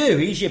might to you,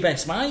 he's your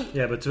best mate.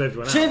 Yeah, but to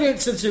everyone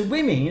else. To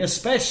women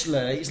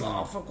especially, it's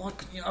like,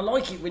 I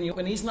like it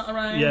when he's not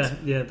around.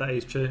 Yeah, that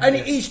is true. And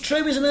it is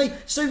true, isn't he?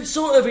 So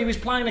sort of, he was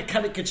playing a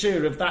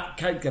caricature of that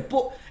character,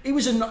 but he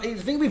was the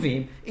thing with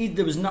him.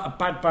 There was not a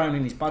bad bone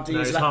in his body. No,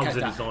 his arms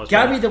and his eyes.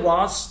 Gary, there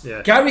was.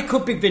 Yeah. Gary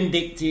could be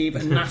vindictive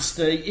and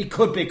nasty. He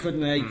could be,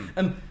 couldn't he?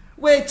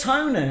 Where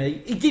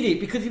Tony, he did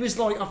it because he was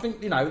like, I think,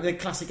 the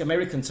classic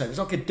American term. He's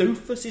like a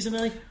doofus, isn't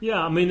he?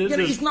 Yeah, I mean...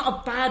 he's not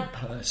a bad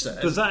person.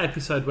 There's that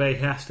episode where he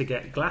has to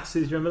get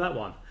glasses, remember that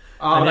one?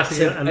 Oh, that's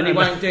it. And he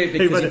won't do it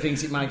because he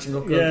thinks it makes him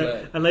look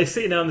ugly. And they're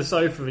sitting there on the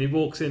sofa and he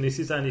walks in, he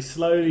sits down, and he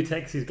slowly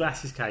takes his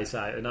glasses case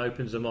out and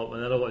opens them up,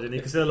 and they're all watching, and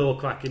you can see they're all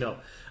cracking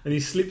up. And he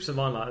slips them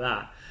on like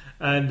that.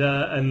 And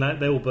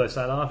they all burst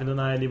out laughing, don't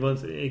they?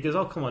 And he goes,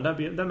 "Oh, come on,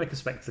 don't make a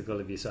spectacle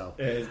of yourself."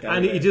 Yeah,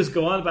 and he just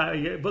go on about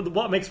it. But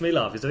what makes me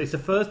laugh is that it's the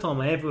first time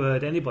I ever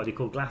heard anybody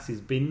call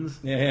glasses bins.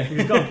 Yeah,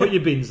 you've got to put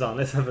your bins on.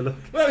 Let's have a look.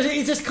 Well,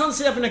 he's just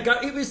constantly having a go.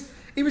 It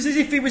was as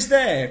if he was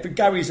there for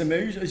Gary's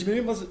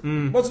amusement,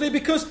 wasn't he?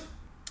 Because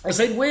I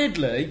said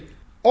weirdly,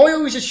 I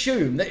always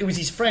assumed that it was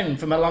his friend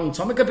from a long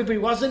time ago, but he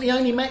wasn't. He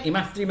only met him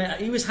after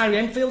he was Harry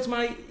Enfield's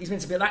mate. He's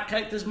meant to be that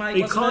character's mate,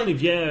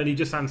 and he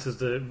just answers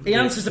the...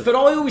 But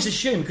I always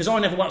assumed, because I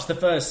never watched the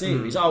first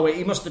series,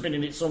 he must have been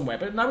in it somewhere,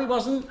 but no, he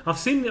wasn't. I've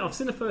seen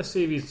the first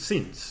series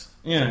since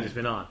it's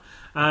been on.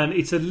 And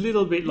it's a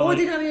little bit like... Why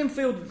did Harry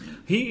Enfield...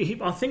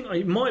 I think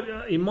it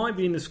might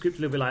be in the script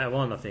a little bit later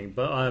on, I think,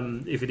 but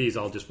if it is,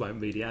 I'll just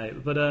won't read it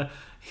out. But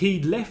he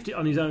left it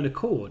on his own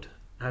accord.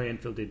 Harry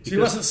Enfield did. So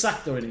he wasn't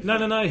sacked or anything?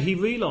 No. He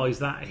realised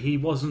that he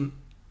wasn't...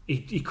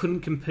 He couldn't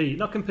compete.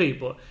 Not compete,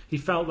 but he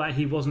felt that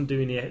he wasn't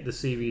doing the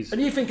series...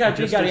 And you think how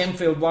big Gary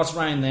Enfield was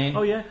round then?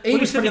 Oh, yeah. He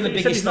was probably the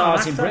biggest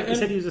stars in Britain. He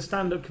said he was a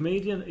stand-up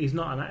comedian. He's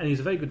not and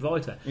he's a very good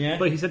writer. Yeah.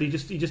 But he said he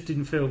just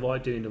didn't feel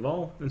right doing the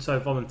role, and so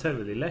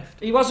voluntarily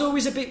left. He was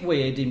always a bit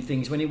weird in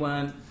things when he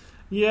weren't...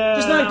 Yeah,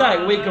 there's no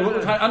doubt we grew up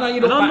with. I know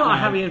you look back now. I'm not a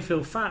Harry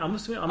Enfield fan. I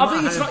must admit,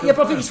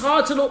 I think it's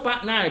hard to look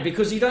back now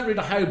because you don't really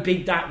know how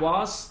big that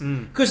was.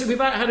 Because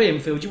without Harry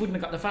Enfield, you wouldn't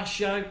have got the Fast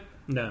Show.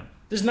 No,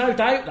 there's no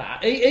doubt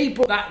that he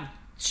put that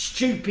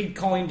stupid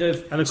kind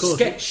of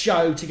sketch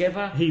show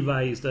together. He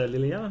raised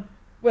Lily Allen.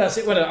 Well,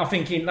 I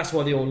think that's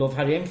why they all love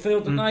Harry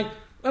Enfield, don't they?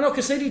 And like I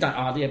said, you don't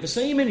hardly ever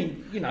see him, and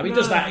he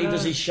does that. He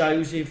does his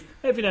shows.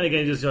 Every now and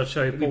again, he does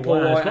show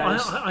Paul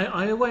Whitehouse. But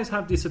I always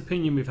have this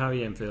opinion with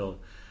Harry Enfield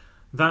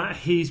that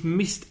he's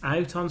missed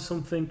out on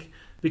something,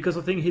 because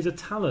I think he's a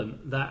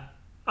talent that,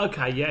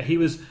 he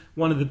was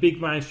one of the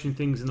big mainstream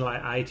things in the late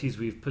 80s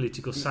with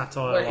political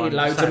satire, he had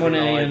loads of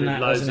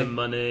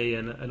money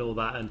and all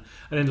that, and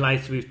then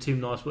later with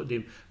Tim Nice But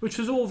Dim, which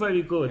was all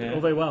very good, all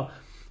very well.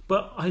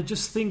 But I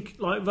just think,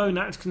 like, Rowan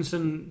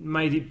Atkinson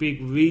made it big,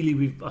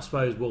 really, I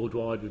suppose,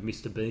 worldwide with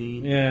Mr.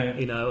 Bean. Yeah.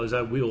 As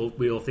we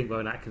all think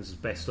Rowan Atkinson's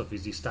best stuff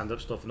is his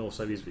stand-up stuff, and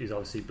also his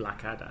obviously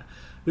Blackadder.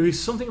 There is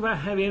something about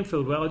Harry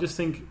Enfield where I just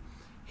think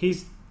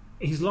he's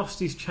lost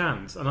his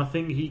chance, and I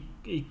think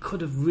he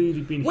could have really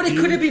been. Well, it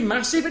could have been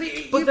massive. When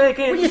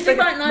you think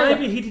about now,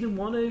 maybe he didn't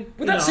want to.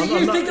 Well, that's it.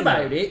 You think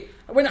about it.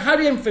 When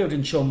Harry Enfield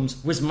and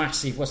Chums was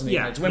massive, wasn't it?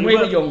 Yeah. When we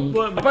were young,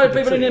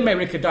 people in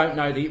America don't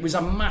know that it was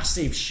a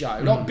massive show,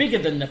 like bigger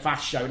than the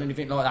Fast Show and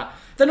anything like that.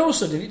 Then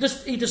also, he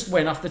just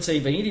went off the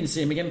TV. You didn't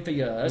see him again for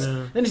years.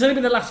 Yeah. Then it's only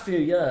been the last few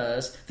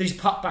years that he's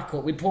popped back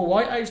up with Paul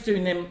Whitehouse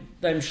doing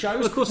them shows.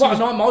 Well, of course, not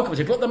my cup of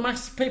tea, but the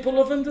mass people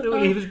love him.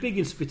 He was big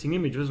in Spitting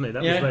Image, wasn't he?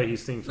 That was where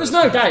his thing. There's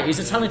no doubt he's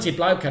a talented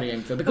bloke, Harry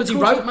Enfield, because he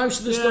wrote most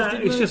of the stuff.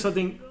 It's just I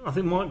think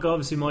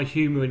my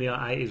humour in the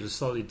 80s was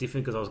slightly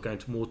different because I was going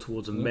more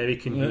towards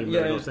American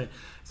humour.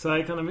 So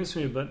it kind of missed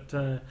me, but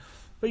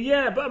But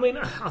I mean,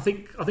 I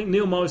think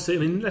Neil Morrissey. I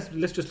mean,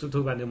 let's just talk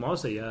about Neil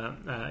Morrissey.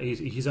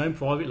 His own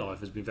private life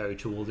has been very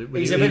troubled.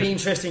 He's a really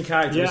interesting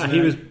character. Yeah,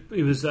 he was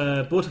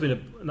brought up in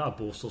a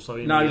borstal,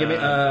 sorry,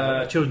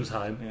 a children's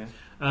home,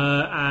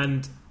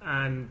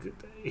 and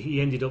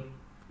he ended up,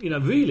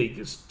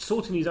 really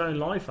sorting his own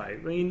life out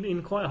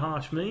in quite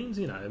harsh means,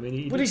 I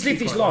mean, but he's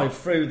lived his life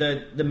through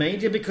the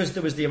media, because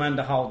there was the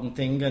Amanda Holden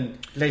thing and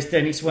Les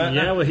Dennis, weren't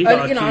there? Well, he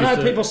got I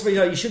know people say,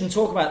 you shouldn't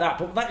talk about that,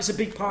 but that is a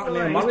big part of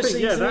Neil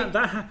Morrissey.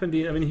 That happened.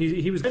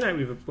 He was going out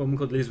with a woman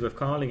called Elizabeth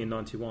Carling in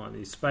 '91.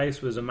 His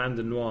space was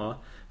Amanda Noir,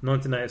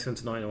 1987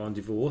 to 1991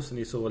 divorce, and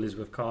he saw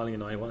Elizabeth Carling in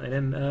 '91,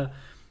 and then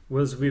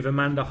was with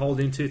Amanda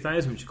Holden in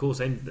 2000, which of course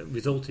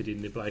resulted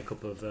in the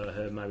breakup of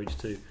her marriage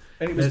to.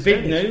 And it was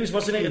big news,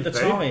 wasn't it, at the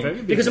time?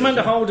 Very because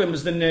Amanda Holden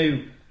was the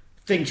new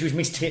thing. She was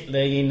Miss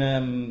Titley in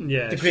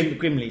the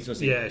Grimleys,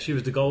 wasn't it? Yeah, she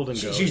was the golden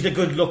girl. She's the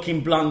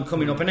good-looking blonde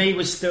coming up, and he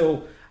was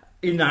still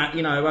in that.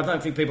 I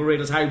don't think people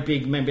realise how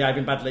big Men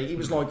Behaving Badly. It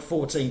was like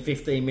 14,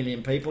 15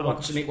 million people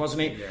watching it,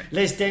 wasn't it? Yeah.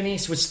 Les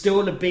Dennis was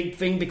still a big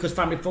thing because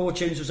Family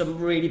Fortunes was a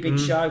really big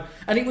show,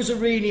 and it was a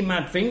really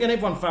mad thing, and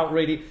everyone felt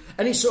really.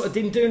 And he sort of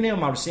didn't do Neil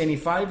Morrissey any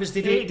favours,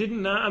 did he? He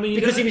didn't. I mean,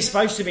 because he was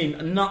supposed to be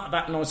not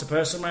that nice a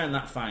person around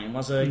that fame,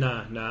 was he?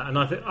 No. And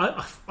I think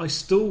I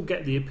still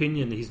get the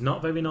opinion that he's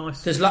not very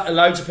nice. There's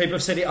loads of people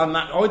have said it on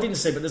that. I didn't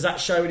see, but there's that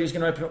show where he was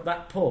going to open up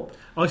that pub.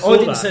 I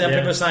didn't see that.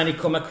 People are saying he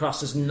come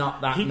across as not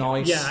that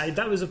nice. Yeah,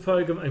 that was a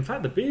programme. In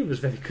fact, the beer was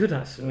very good,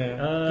 actually.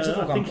 Yeah.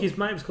 I think his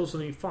mate was called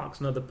something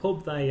Fox. No, the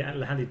pub they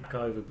handed back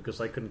over because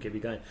they couldn't keep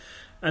it going.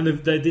 And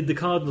they did the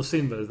cardinal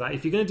sin was that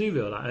if you're going to do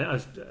real, I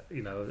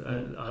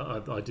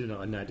do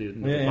know I now do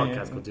another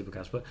podcast called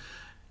Dibblecast, but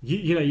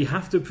you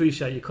have to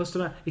appreciate your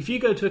customer. If you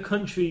go to a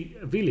country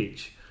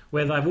village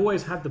where they've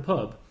always had the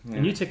pub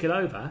and you take it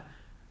over,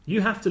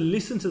 you have to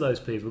listen to those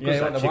people because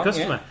that's your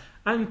customer. Yeah.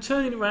 And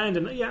turning it around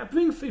and if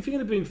you're going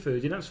to bring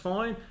food, that's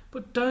fine.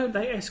 But don't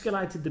they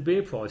escalated the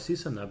beer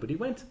prices and nobody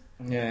went.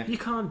 Yeah, you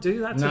can't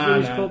do that to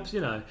village pubs.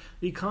 You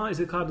can't. It's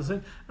a cardinal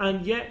sin.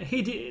 And yet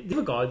he did. The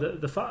other guy,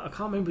 the I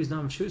can't remember his name.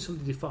 I'm sure it's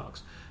somebody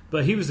Fox,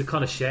 but he was the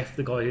kind of chef,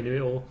 the guy who knew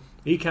it all.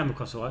 He came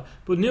across all right.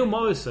 But Neil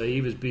Morrissey,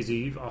 he was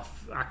busy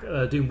off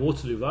doing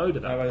Waterloo Road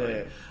at that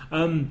point.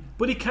 Yeah.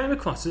 But he came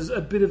across as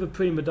a bit of a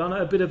prima donna,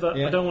 a bit of a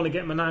I don't want to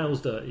get my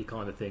nails dirty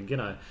kind of thing,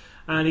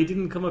 And he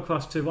didn't come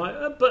across too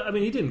right. But I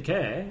mean, he didn't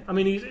care. I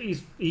mean, he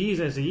is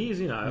as he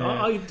is,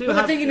 Yeah. I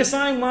think in the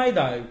same way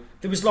though.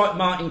 There was like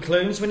Martin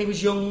Clunes when he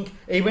was young.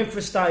 He went for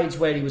a stage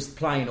where he was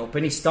playing up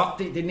and he stopped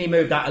it, didn't he?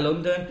 Moved out of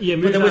London. Yeah,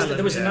 but there was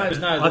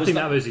I think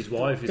that was his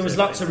wife. There was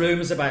lots of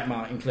rumours about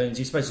Martin Clunes.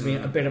 He's supposed to be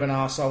a bit of an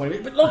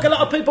arsehole. But look, a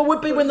lot of people would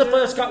be when they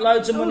first got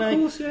loads of money. Of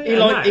course,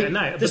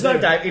 yeah. There's no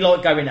doubt he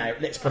liked going out.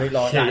 Let's put it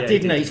like that,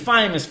 didn't he? He's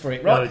famous for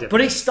it, right?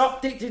 But he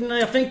stopped it, didn't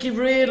he? I think he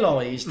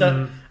realised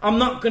that I'm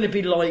not going to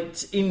be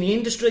liked in the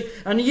industry.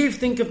 And you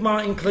think of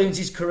Martin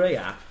Clunes'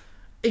 career,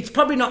 it's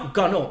probably not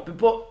gone up,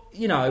 but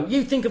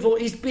you think of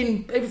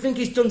everything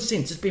he's done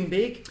since has been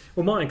big.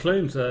 Well, Martin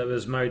Clunes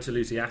was married to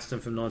Lucy Aston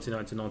from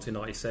 1990 to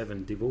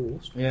 1997,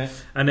 divorced. Yeah.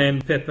 And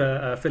then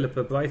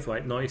Philippa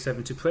Braithwaite,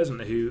 97 to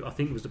present, who I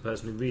think was the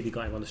person who really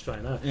got him on the straight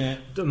and narrow. Yeah.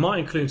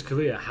 Martin Clunes'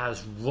 career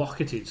has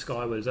rocketed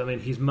skywards. I mean,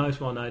 he's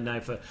most well known now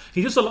for...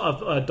 He does a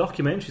lot of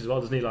documentaries as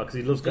well, doesn't he? Because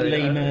he loves the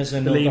going... lemurs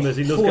and the lemurs.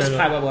 The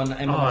horsepower one.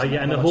 And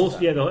the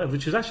horse... Yeah,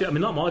 which is actually... I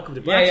mean, not Michael.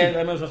 He's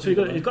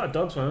got a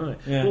dog's one,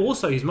 hasn't he? Yeah. But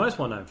also, he's most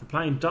well known for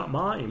playing Doc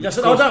Martin. Yes,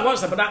 I don't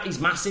watch that, but that is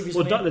massive,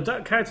 isn't it?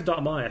 The character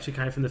Doc Martin actually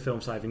came from the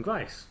film Saving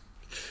Grace.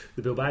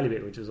 The Bill Bailey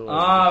bit, which is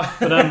always...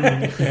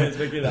 it's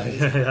very good, that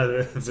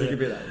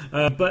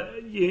is. But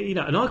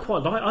and I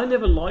quite like... I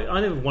never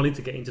wanted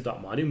to get into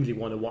Doc Martin. I didn't really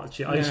want to watch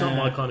it. It's not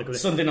my kind of...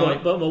 Sunday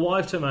night. But my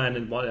wife turned around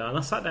and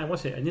I sat down and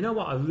watched it. And you know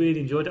what? I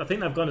really enjoyed it. I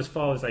think they've gone as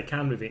far as they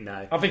can with it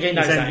now. I think he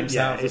knows that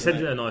himself. Yeah, it's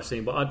a nice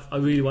scene. But I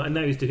really want... And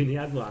now he's doing the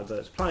Admiral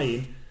adverts,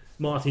 playing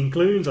Martin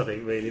Clunes, I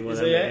think, really.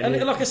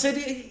 And like I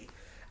said...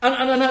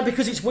 And I know,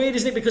 because it's weird,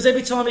 isn't it? Because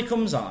every time he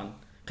comes on,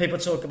 people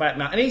talk about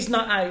Matt, and he's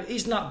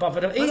not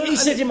bothered. He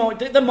said they might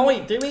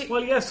do it.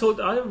 Well, yes.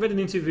 I read an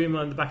interview with him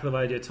on the back of the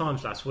Radio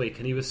Times last week,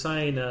 and he was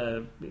saying,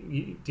 "Do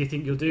you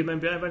think you'll do Men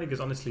Behaving?" He goes,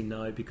 "Honestly,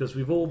 no, because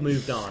we've all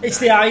moved on. It's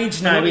the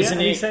age now, isn't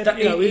it? He said,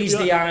 it's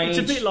the age. It's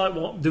a bit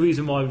like the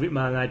reason why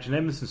Whitman and Adrian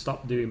Emerson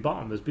stopped doing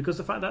Bottom was because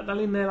the fact that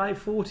they're in their late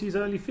 40s,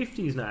 early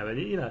 50s now,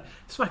 and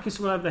smacking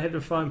someone over the head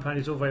with a frying pan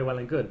is all very well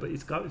and good, but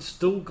it's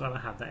still got to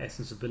have that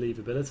essence of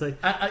believability.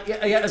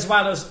 As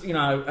well as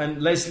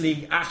and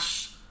Leslie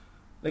Ash.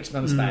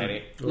 Lixman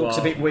Staley looks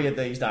a bit weird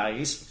these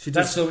days. She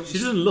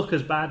doesn't look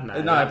as bad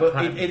now. No,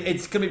 but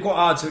it's going to be quite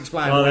hard to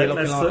explain why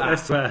looking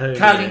like that.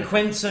 Carolyn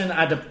Quinton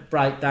had a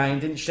breakdown,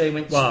 didn't she?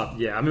 Let's go on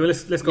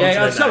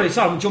to sorry,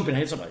 I'm jumping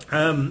ahead. Sorry.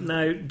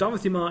 Now,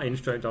 Dorothy Martin,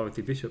 stroke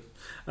Dorothy Bishop,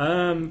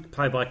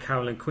 played by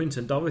Carolyn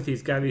Quinton. Dorothy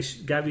is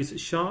Gary's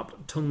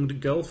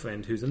sharp-tongued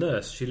girlfriend who's a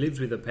nurse. She lives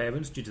with her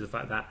parents due to the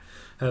fact that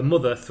her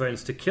mother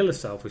threatens to kill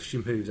herself if she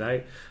moves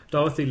out.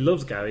 Dorothy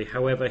loves Gary,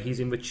 however,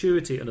 his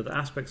immaturity and other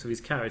aspects of his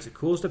character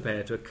cause the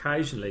pair to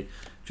occasionally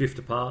drift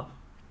apart.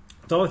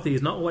 Dorothy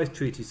is not always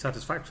treated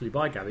satisfactorily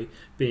by Gary,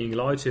 being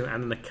lied to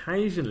and then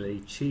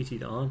occasionally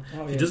cheated on.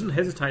 She doesn't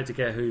hesitate to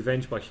get her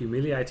revenge by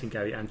humiliating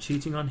Gary and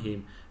cheating on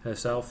him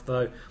herself,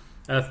 though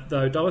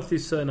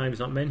Dorothy's surname is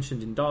not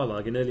mentioned in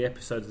dialogue. In early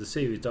episodes of the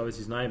series,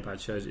 Dorothy's name badge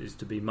shows it is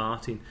to be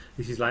Martin.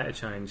 This is later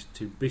changed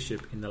to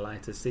Bishop in the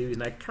later series.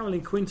 Now,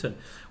 Caroline Quinton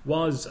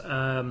was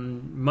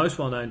most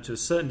well known to a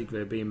certain degree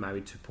of being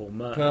married to Paul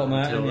Merton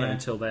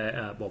until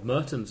their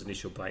Merton's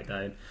initial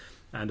breakdown,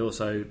 and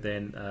also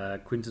then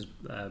Quinton's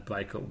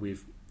breakup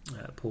with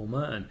Paul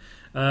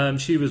Merton.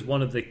 She was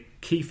one of the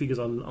key figures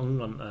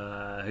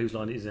on Whose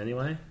Line It Is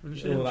Anyway.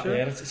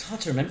 It's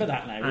hard to remember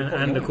that now.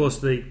 And of course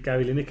the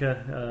Gary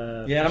Lineker.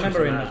 I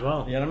remember in that as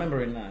well. Yeah, I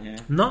remember in that. Yeah.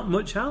 Not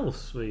much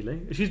else really.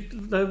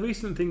 The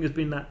recent thing has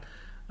been that.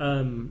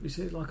 Is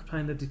it like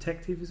playing a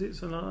detective? Is it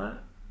something like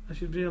that?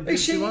 Should be on BBC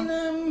Is she One?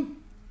 in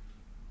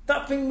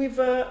that thing with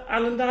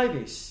Alan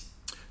Davis?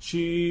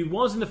 She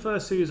was in the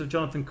first series of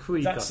Jonathan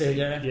Creek. That's it,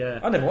 yeah.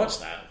 I never watched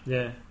that.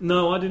 Yeah.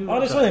 No, I didn't. Oh,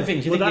 that's one of the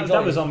things.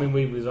 That was on when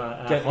we was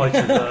at height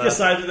of...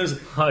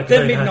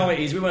 the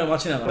mid-90s, we weren't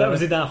watching that. That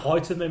was in that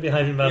height of me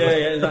behaving badly.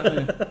 Yeah,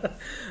 exactly.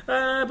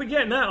 But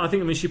yeah, no, I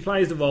think she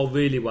plays the role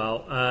really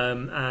well.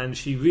 And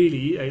she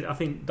really... I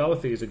think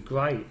Dorothy is a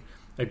great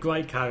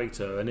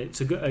character. And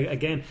it's,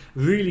 again,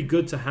 really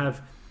good to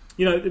have...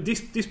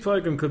 This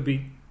programme could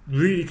be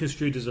really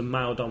construed as a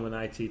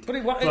male-dominated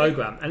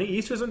programme. And it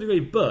is to a certain degree,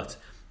 but...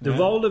 The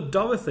role of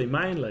Dorothy,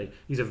 mainly,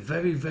 is a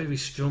very, very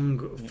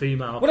strong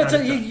female character. I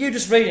tell you, you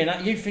just reading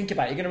that, you think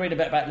about it, you're going to read a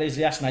bit about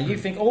Leslie Ash now, you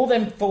think all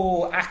them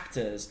 4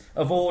 actors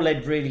have all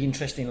led really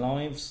interesting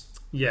lives.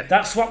 Yeah.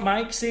 That's what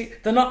makes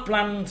it. They're not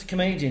bland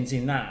comedians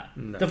in that.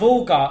 No. They've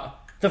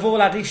all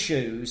had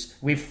issues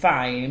with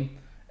fame,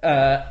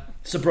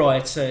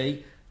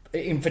 sobriety,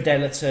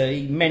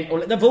 infidelity, mental.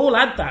 They've all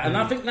had that, and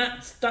I think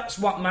that's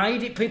what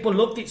made it. People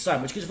loved it so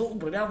much because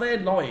their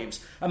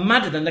lives are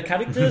madder than the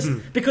characters.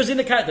 Because in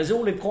the characters, they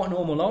all live quite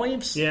normal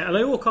lives. Yeah, and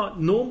they all quite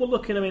normal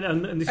looking. I mean,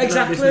 and this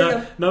exactly.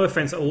 Is no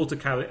offence at all to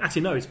Caroline.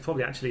 Actually, no, it's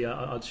probably I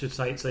should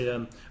say it's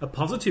a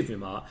positive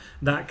remark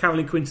that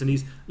Caroline Quinton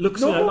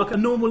looks like a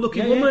normal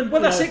looking woman.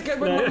 Well, that's it.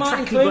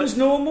 Martin Clune's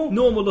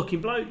normal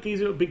looking bloke. He's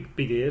got big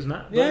ears and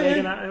that.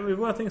 With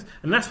other things,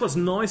 and that's what's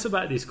nice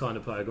about this kind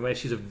of program, where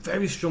she's a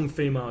very strong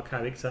female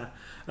character.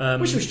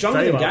 Which was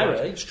stronger than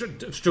Gary.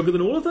 Stronger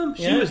than all of them.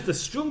 She was the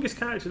strongest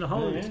character in the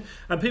whole of it.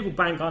 And people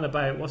bang on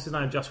about, what's his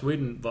name, Joss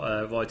Whedon,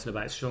 writing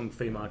about strong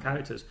female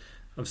characters.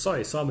 I'm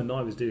sorry, Simon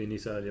Nye was doing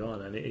this early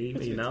on, and he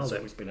nailed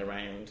it. It's been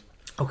around.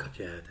 Oh god,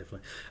 yeah, definitely.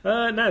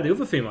 Now, the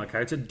other female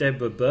character,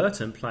 Deborah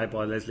Burton, played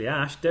by Leslie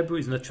Ash. Deborah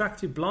is an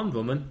attractive blonde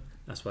woman,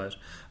 I suppose,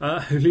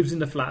 who lives in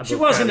the flat above. She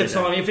was in the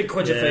time, if it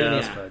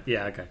quadrophilia.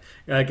 Yeah, okay.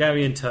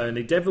 Gary and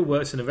Tony. Deborah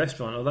works in a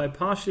restaurant. Although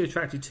partially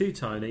attracted to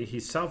Tony,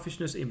 his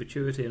selfishness,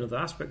 immaturity and other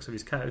aspects of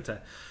his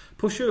character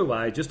push her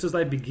away. Just as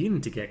they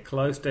begin to get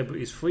close, Deborah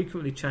is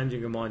frequently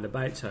changing her mind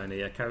about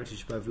Tony, a character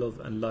she both loves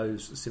and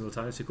loathes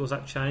simultaneously. Of course,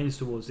 that changed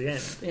towards the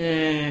end.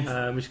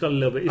 Yeah. Which got a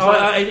little bit...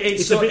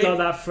 It's a bit like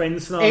that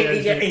Friends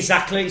scenario.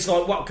 Exactly. It's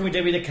like, what can we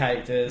do with the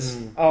characters?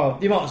 You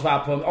might as well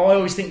put them. I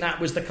always think that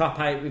was the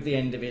cop-out with the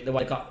end of it, the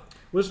way it got...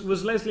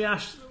 Was Leslie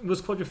Ash,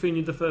 was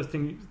Quadrophenia the first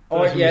thing...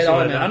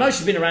 I know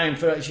she's been around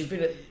for... She's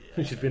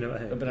been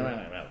around.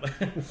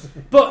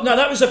 But no,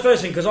 that was the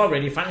first thing, because I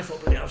really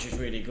thought, she's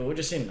really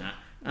gorgeous in that.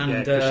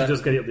 And she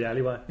does get it up the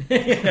alleyway.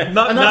 That's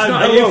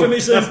not a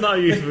euphemism. That's not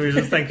a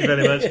euphemism. Thank you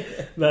very much.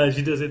 No,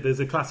 she does it.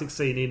 There's a classic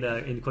scene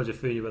in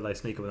Quadrophenia where they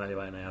sneak up an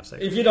alleyway and they have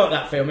sex. If you like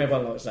that film,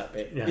 everyone likes that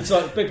bit. Yeah. It's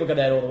like people go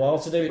there all the while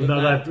to do it.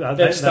 No,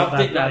 they've stopped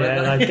it now.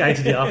 Yeah, they've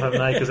gated it off, haven't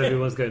they? Because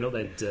everyone's going up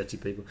there, dirty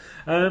people.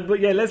 But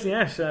yeah, Leslie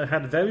Ash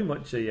had very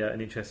much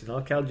an interesting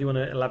life. Cal, do you want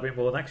to elaborate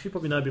more on that? Actually, you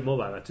probably know a bit more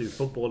about that too.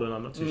 Football, and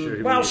I'm not too sure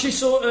who. Well, she's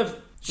sort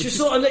of,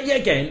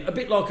 again, a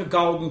bit like a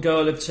golden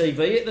girl of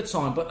TV at the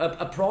time, but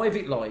a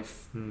private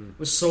life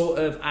was sort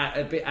of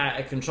a bit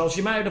out of control.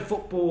 She married a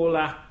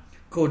footballer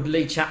called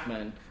Lee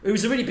Chapman, who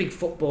was a really big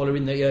footballer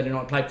in the early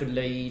night. Played for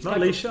Leeds. Not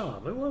Lee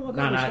Sharp.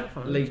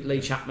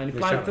 Lee Chapman. He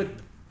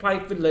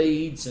played for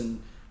Leeds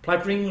and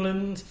played for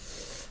England.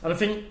 And I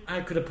think, how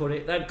could I put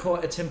it? They had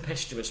quite a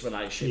tempestuous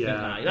relationship.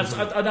 Yeah. Didn't they? That's,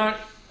 I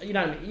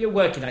don't. You're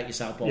working out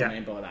yourself by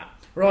that,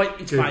 right?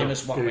 It's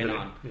famous what went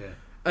on.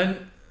 Yeah.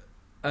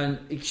 And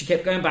she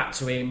kept going back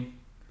to him.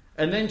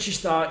 And then she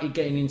started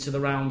getting into the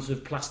realms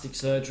of plastic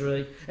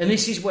surgery. And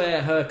this is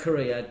where her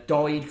career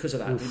died because of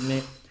that, didn't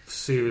it?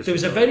 Seriously. There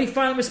was a very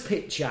famous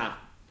picture.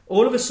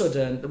 All of a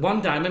sudden,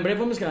 one day, I remember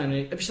everyone was going,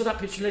 have you saw that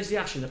picture of Leslie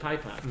Ash in the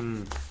paper?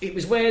 It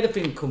was where the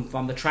thing come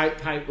from, the trout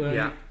paper.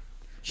 Yeah.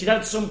 She'd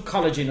had some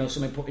collagen or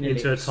something put in her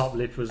into lips. Her top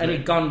lip, wasn't and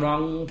it'd gone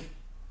wrong.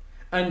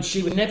 And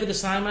she was never the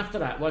same after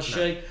that, was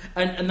she?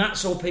 And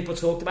that's all people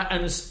talked about,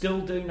 and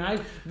still do now.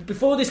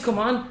 Before this come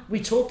on, we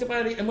talked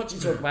about it, and what did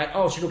you talk about?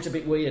 Oh, she looks a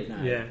bit weird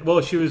now. Yeah,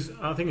 well, she was,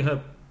 I think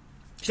her...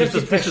 This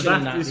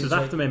was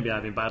after men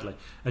behaving badly.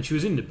 And she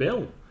was in the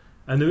bill.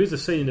 And there is a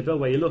scene in the bill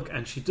where you look,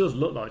 and she does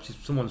look like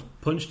someone's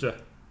punched her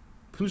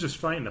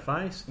straight in the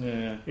face.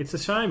 Yeah. It's a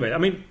shame, really. I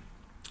mean,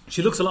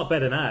 She looks a lot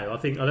better now. I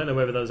don't know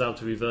whether they was able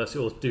to reverse it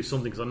or do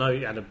something, because I know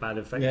it had a bad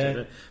effect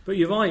on it. But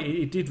you're right,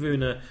 it did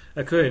ruin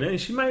her career. And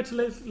is she married to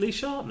Lee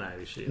Sharp now,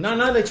 is she? No,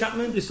 Lee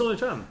Chapman. You saw Lee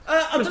Chapman?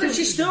 I don't know if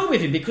she's still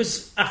with him,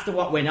 because after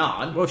what went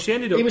on... Well, she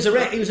ended up... He was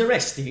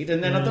arrested,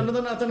 and then I don't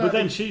know... But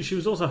then she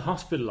was also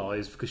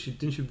hospitalised because she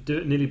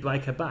nearly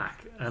break her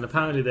back. And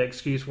apparently the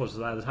excuse was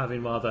that I was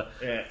having rather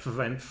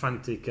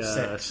frantic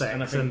sex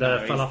and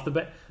fell off the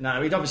bed.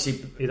 No, he'd obviously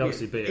beat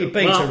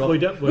her up.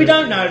 We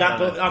don't know that,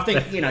 but I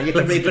think, you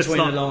can read between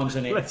the lines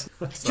in it.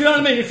 Do you know what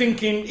I mean? You're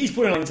thinking, he's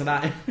putting on to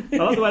that. I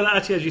like the way that,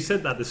 actually, as you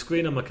said that, the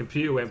screen on my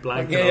computer went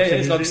blank.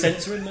 It's like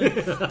censoring me.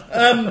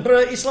 But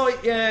it's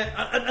like,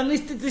 and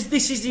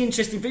this is the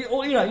interesting thing.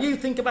 You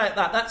think about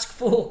that. That's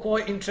 4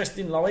 quite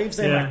interesting lives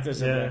they're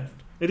actors.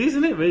 It is,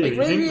 isn't it, really? It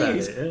really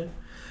is.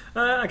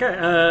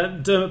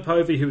 Dermot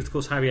Povey, who was, of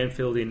course, Harry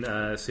Enfield in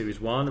Series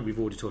 1. We've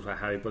already talked about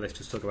Harry, but let's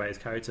just talk about his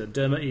character.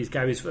 Dermot is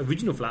Gary's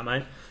original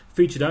flatmate,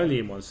 featured only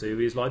in one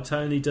series. Like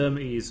Tony,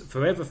 Dermot is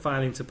forever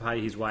failing to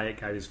pay his way at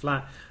Gary's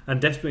flat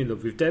and desperately in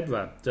love with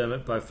Deborah.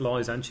 Dermot both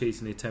lies and cheats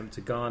in the attempt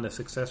to garner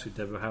success with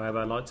Deborah.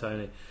 However, like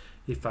Tony,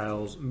 he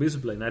fails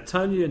miserably. Now,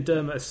 Tony and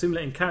Dermot are similar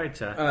in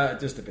character.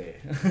 Just a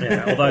bit.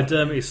 Although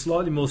Dermot is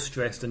slightly more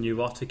stressed and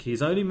neurotic. He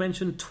is only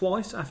mentioned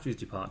twice after his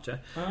departure.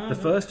 The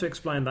first to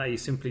explain that he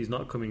simply is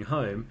not coming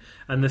home,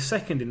 and the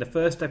second in the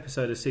first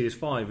episode of Series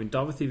 5 when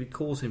Dorothy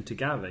recalls him to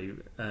Gary,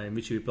 in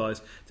which he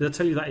replies, "Did I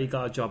tell you that he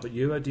got a job at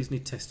Euro Disney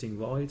testing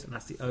rides?" And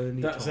that's the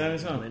only time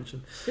he's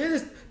mentioned. Yeah,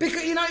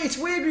 because, it's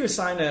weird we were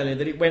saying earlier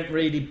that it went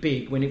really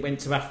big when it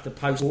went to after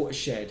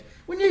post-Watershed.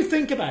 When you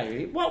think about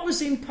it, what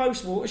was in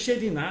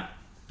post-Watershed in that?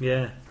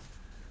 Yeah.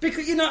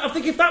 Because, I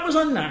think if that was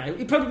on now,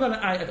 it probably gone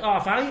at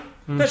 8:30.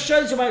 That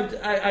shows you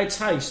how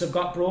tastes have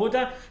got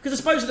broader. Because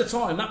I suppose at the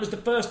time, that was the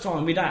first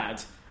time we'd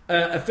had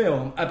a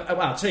film, a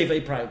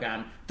TV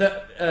programme,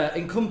 that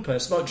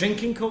encompassed, like,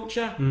 drinking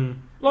culture.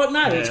 Like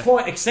now, it's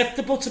quite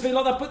acceptable to be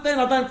like that. But then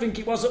I don't think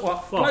it was at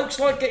what?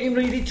 Blokes like getting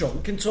really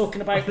drunk and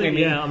talking about women.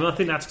 Yeah, I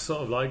think that's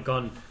sort of like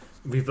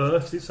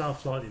reversed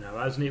itself slightly now,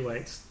 hasn't it? Where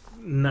it's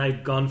now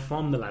gone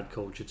from the lad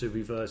culture to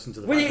reverse into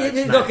the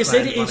like I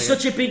said, it's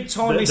such a big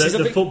time.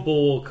 The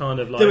football kind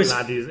of like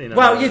laddies.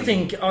 Well, you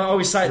think, I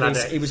always say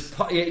this, it was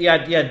you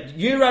had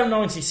Euro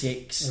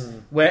 96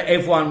 where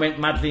everyone went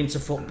madly into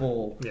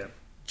football. Yeah.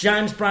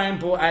 James Brown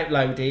brought out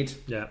Loaded.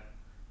 Yeah.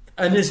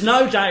 And there's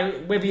no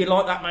doubt, whether you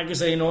like that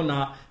magazine or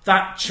not,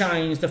 that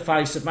changed the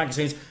face of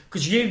magazines.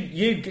 Because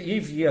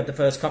you had the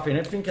first copy and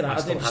everything of that.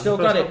 I think you still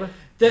got it.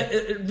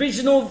 The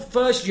original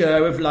first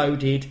year of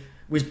Loaded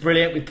was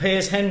brilliant, with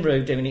Piers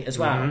Henry doing it as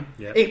well.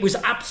 It was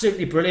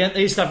absolutely brilliant.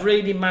 They used to have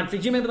really mad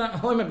things. Do you remember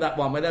that? I remember that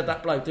one where they had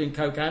that bloke doing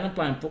cocaine and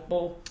playing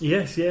football.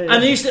 Yes, yeah.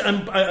 And they used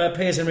to,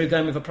 Piers Henry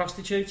going with a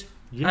prostitute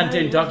and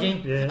doing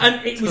dogging. Yeah.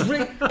 And it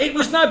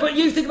was but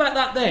you think about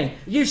that then.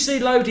 You see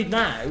Loaded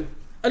now,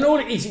 and all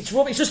it is, it's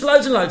just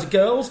loads and loads of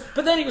girls.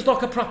 But then it was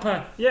like a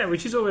proper... Yeah,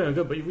 which is all very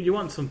good, but you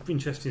want some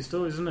interesting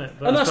stories, isn't it?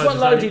 But and that's what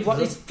Loaded was.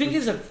 The thing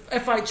is,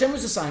 FHM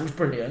was the same, it was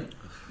brilliant.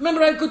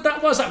 Remember how good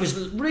that was? That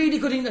was really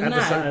good in the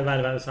now.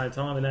 About the same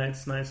time, and now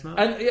it's not.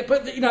 And,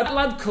 but, the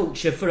lad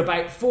culture for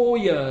about 4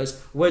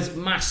 years was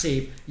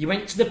massive. You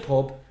went to the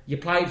pub, you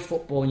played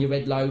football, and you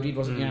read Loaded,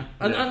 wasn't you?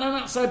 And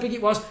that's how big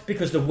it was,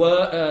 because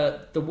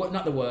TGR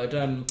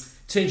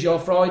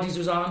Fridays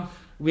was on.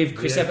 With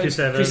Chris Evans.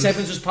 Chris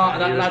Evans was part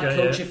of that lad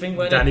culture thing,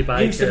 weren't Danny Baker,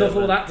 you used to love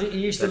all that.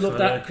 You used to love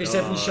that Chris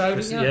Evans show,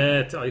 didn't you?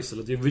 Yeah, I used to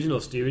love the original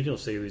series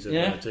of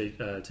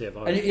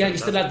TFI. And you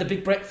still had the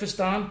Big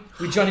Breakfast on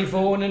with Johnny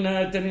Vaughan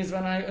and Dennis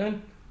Van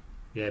Houten.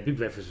 Yeah, Big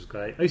Breakfast was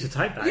great. I used to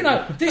take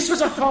that. This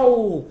was a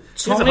whole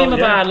time of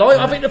our life.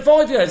 I think the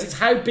 5 years, it's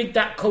how big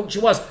that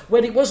culture was.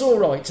 When it was all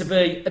right to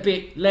be a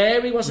bit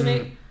leery, wasn't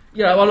it?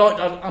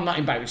 I'm not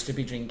embarrassed to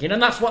be drinking. And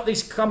that's what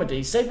this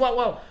comedy said.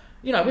 Well,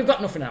 we've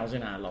got nothing else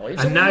in our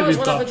lives. And now we've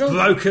got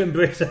Broken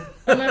Britain.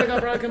 And now we've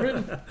got Broken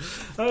Britain.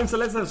 So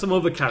let's have some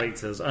other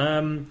characters.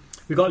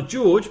 We've got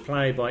George,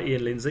 played by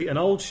Ian Lindsay, an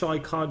old, shy,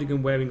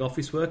 cardigan-wearing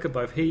office worker.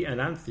 Both he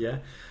and Anthea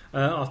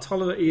are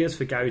tolerant ears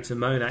for Gary to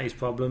moan at his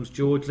problems.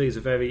 George leads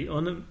a very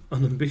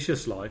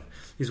unambitious life.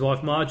 His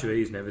wife, Marjorie,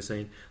 he's never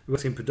seen,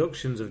 works in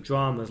productions of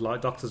dramas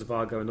like Dr.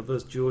 Zhivago and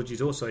others. George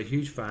is also a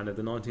huge fan of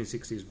the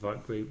 1960s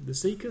folk group The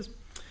Seekers.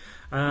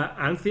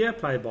 Anthea,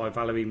 played by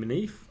Valerie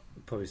Menif,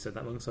 probably said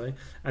that wrong, sorry.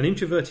 An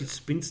introverted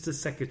spinster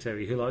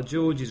secretary who, like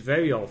George, is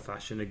very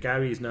old-fashioned, and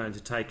Gary is known to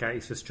take out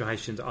his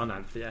frustrations on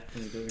Anthea.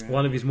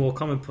 One of his more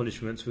common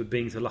punishments would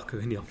being to lock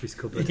her in the office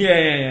cupboard.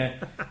 Yeah.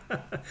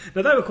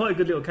 Now, they were quite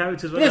good little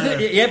characters, weren't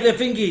they? Yeah, but the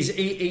thing is,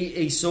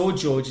 he saw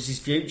George as his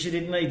future,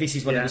 didn't he? This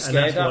is what he was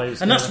scared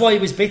of. And that's why he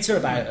was bitter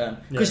about him,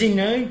 because he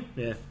knew.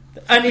 Yeah.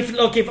 And if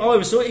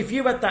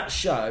you had that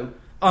show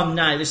on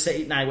now, they set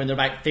it now when they're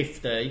about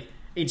 50,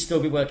 he'd still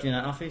be working in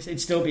that office.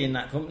 He'd still be in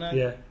that company.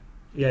 Yeah.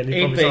 Yeah,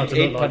 he'd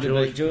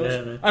probably be George. Yeah,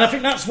 and I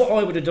think that's what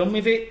I would have done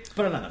with it.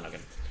 But no.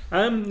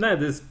 Now,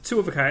 there's two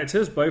other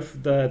characters,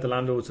 both the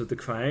landlords of the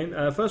Crown.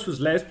 First was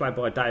Les, played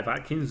by Dave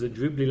Atkins, the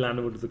dribbly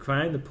landlord of the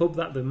Crown. The pub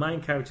that the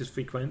main characters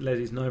frequent, Les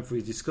is known for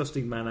his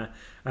disgusting manner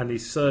and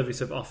his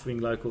service of offering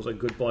locals a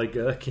goodbye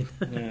gherkin.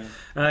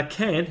 Yeah.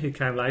 Ken, who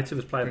came later,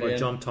 was played by Brilliant.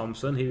 John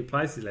Thompson. He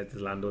replaced the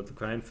landlord of the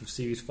Crown from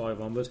Series 5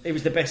 onwards. He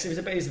was the best. He was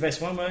the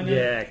best one, wasn't he?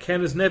 Yeah,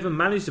 Ken has never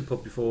managed a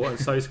pub before, and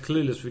so he's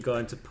clueless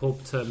regarding to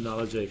pub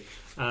terminology.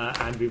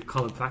 And with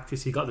common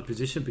practice, he got the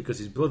position because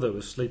his brother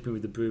was sleeping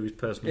with the brewery's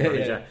personal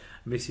manager,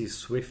 Mrs.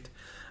 Swift.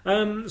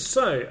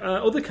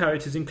 Other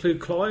characters include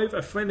Clive,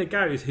 a friend of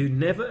Gary's who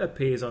never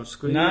appears on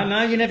screen.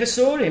 No, you never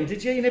saw him,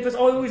 did you? I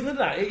always knew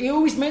that. He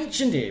always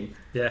mentioned him.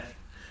 Yeah.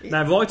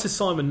 Now, writer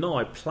Simon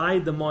Nye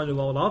played the minor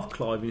role of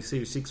Clive in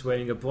Series 6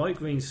 wearing a bright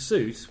green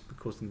suit,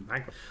 because in the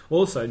background.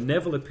 Also,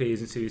 Neville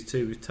appears in Series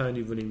 2 with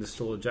Tony running the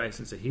store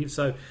adjacent to him.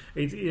 So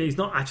he's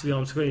not actually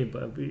on screen,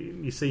 but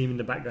you see him in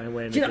the background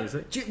wearing the green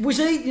suit. Was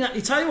he?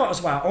 You tell you what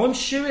as well. I'm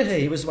sure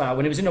he was well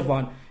when he was in the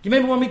one. You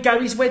remember when we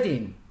Gary's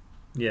wedding?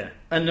 Yeah.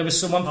 And there was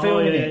someone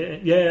filming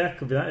it. Yeah,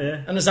 could be that,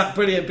 yeah. And there's that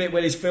brilliant bit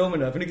where he's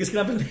filming up and he goes, "Can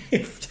I have a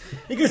lift?"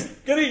 He goes,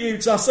 "Get it, you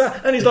tosser."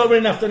 And he's like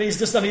running after and he's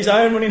just on his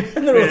own running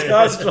and the other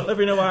cars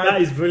driving away.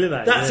 That is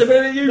brilliant, That's a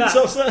brilliant you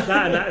tosser.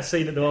 That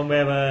scene at the one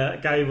where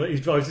Gary he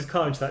drives his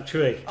car into that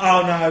tree.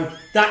 Oh no,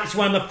 that's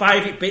one of my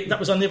favourite bits. That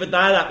was on the other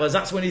day,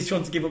 that's when he's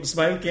trying to give up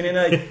smoking,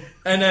 isn't he?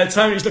 And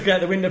Tony's looking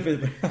out the window for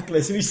the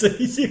binoculars and he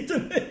sees him,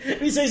 doesn't he?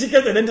 And he says he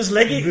goes and then just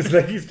leg it. Just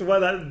leg it. The way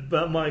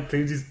that might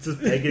include is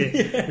just pegging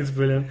it. It's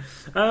brilliant.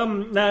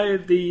 Now,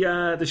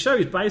 the show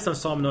is based on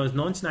Simon Nye's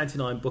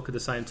 1989 book of the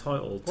same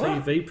title.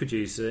 What? TV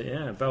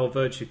producer, Belle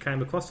Virtue,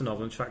 came across the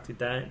novel and tracked it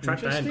down by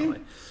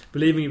it.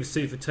 Believing it was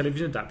suited for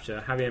television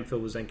adaptation, Harry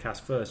Enfield was then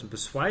cast first and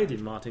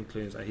persuaded Martin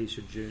Clunes that he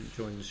should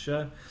join the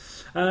show.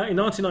 In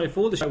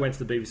 1994, the show went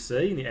to the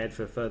BBC and it aired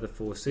for a further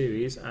 4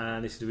 series,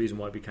 and this is the reason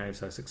why it became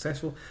so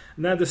successful.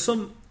 Now, there's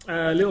some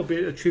little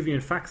bit of trivia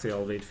and facts here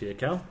I'll read for you,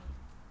 Cal.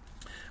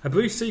 A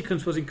brief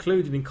sequence was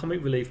included in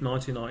Comic Relief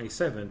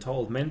 1997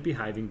 titled Men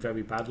Behaving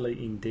Very Badly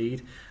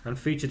Indeed and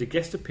featured a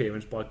guest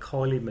appearance by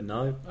Kylie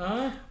Minogue.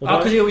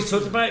 Because he always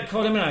talked about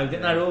Kylie Minogue,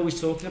 didn't they? They were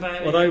always talking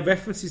about it. Although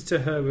references to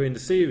her were in the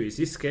series,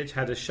 this sketch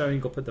had her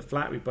showing up at the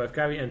flat with both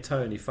Gary and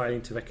Tony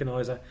failing to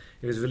recognise her.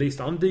 It was released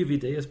on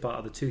DVD as part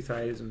of the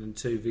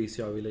 2002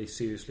 VCR release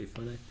Seriously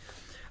Funny.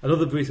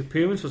 Another brief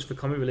appearance was for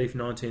Comic Relief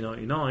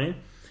 1999,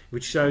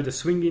 which showed a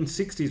swinging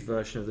 60s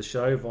version of the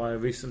show via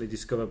recently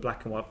discovered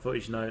black and white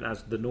footage known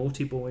as The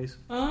Naughty Boys.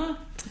 I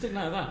didn't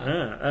know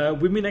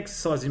that. Women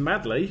Exercising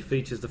Madly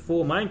features the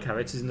 4 main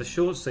characters in the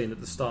short scene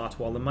at the start,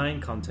 while the main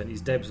content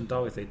is Debs and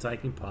Dorothy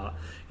taking part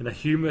in a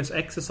humorous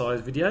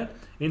exercise video,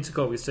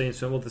 intercut with scenes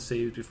from other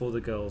series before the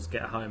girls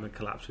get home and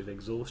collapse with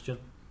exhaustion.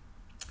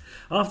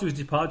 After his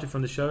departure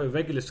from the show, a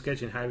regular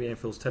sketch in Harry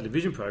Enfield's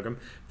television programme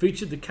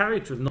featured the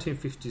character of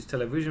 1950s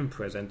television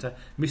presenter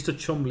Mr.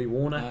 Chumley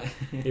Warner.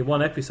 In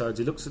one episode,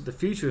 he looks at the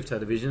future of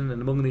television,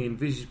 and among the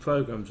envisaged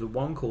programmes were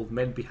one called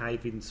Men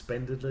Behaving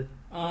Splendidly.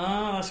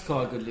 That's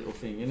quite a good little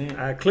thing, isn't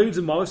it? Clunes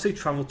and Morrissey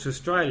travelled to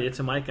Australia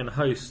to make and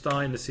host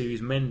star in the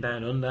series Men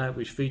Down Under,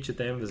 which featured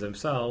them as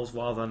themselves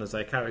rather than as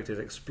their characters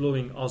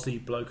exploring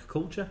Aussie bloke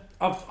culture.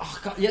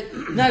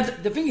 No,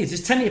 the thing is,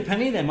 there's Tenny a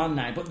Penny of them on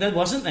now, but there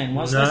wasn't then,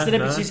 was there?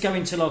 Celebrities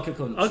going to like a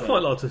country. I'd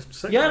quite like to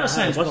that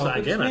sounds watch quite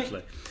that good, again,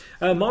 actually.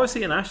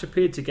 Morrissey and Ash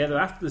appeared together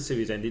after the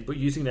series ended, but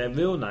using their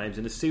real names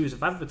in a series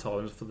of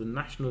advertisements for the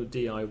national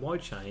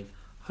DIY chain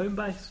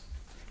Homebase.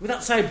 Well,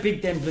 that's how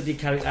big them bloody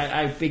characters,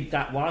 how big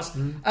that was.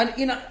 And I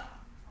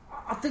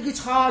think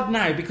it's hard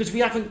now because we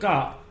haven't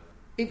got.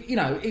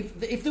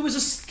 If there was a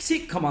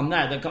sitcom on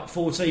there that got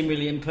 14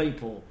 million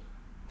people,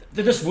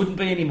 there just wouldn't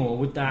be anymore,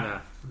 would there?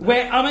 No.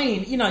 Where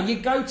you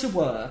go to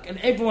work and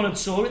everyone had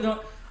saw it.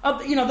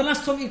 The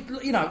last time,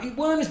 it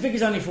weren't as big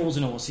as Only Fools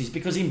and Horses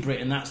because in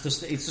Britain it's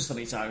just on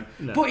its own.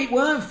 No. But it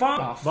weren't far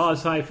off. But I'd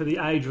say for the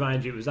age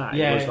range it was at,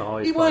 it was the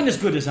highest. It weren't as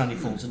good as Only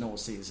Fools and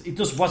Horses. It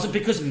just wasn't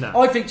because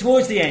I think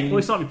towards the end. Well,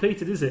 it's not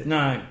repeated, is it?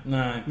 No.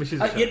 Which is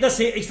that's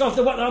it. It's not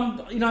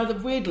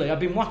weirdly I've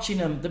been watching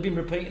them. They've been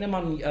repeating them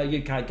on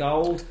UK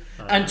Gold,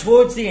 and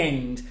towards the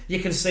end you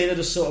can see they're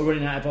just sort of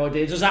running out of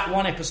ideas. There's that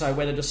one episode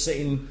where they're just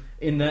sitting.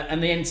 I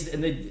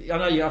think you're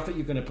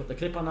going to put the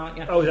clip on, aren't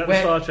you? Oh, is that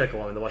the Star Trek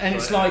one? And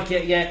it's like,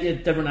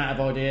 they run out of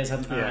ideas,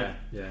 haven't they?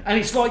 Yeah. And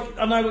it's like,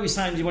 I know what you're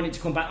saying, you want it to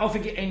come back. I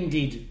think it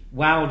ended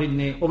well, didn't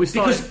it? Well,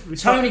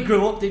 Tony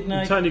grew up, didn't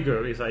he? Tony grew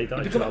up, he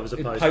got a job as a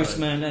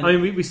postman. And I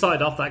mean, we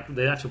started off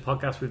the actual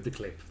podcast with the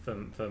clip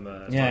from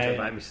about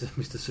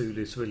Mr.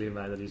 Sulu swilling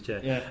around in his chair.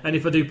 Yeah. And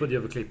if I do put the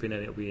other clip in,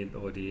 it'll be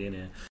already in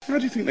here. How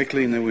do you think they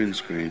clean their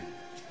windscreen?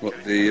 What,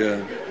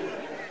 the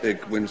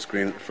big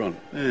windscreen at the front?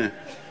 Yeah.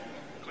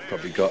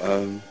 Probably got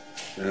a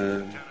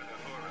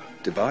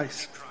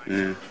device.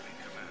 Yeah.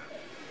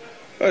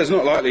 Well, it's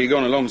not likely you go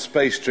on a long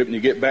space trip and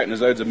you get back and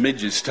there's loads of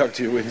midges stuck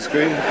to your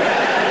windscreen.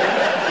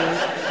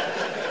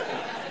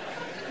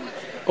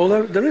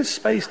 Although there is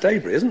space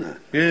debris, isn't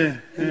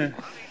there? Yeah.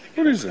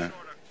 What is that?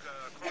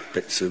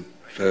 Bits of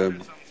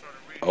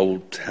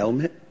old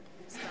helmet.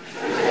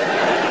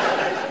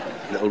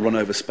 Little run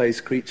over space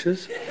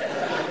creatures.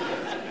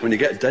 When you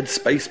get a dead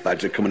space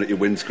badger coming at your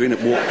windscreen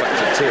at warp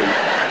factor 2,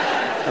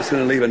 that's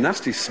going to leave a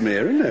nasty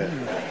smear, isn't it?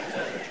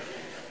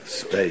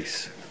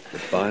 Space, the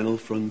final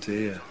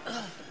frontier.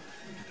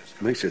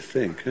 Makes you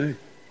think, eh?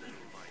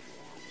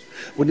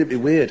 Wouldn't it be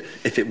weird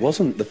if it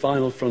wasn't the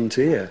final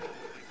frontier?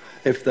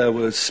 If there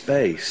was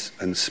space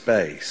and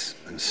space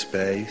and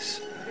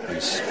space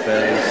and space,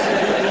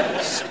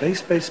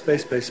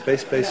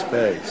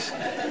 space,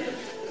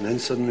 and then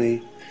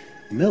suddenly,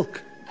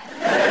 milk.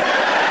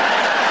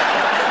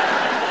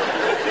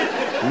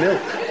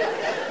 Milk.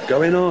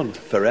 Going on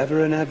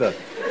forever and ever.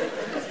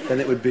 Then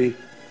it would be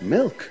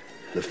milk,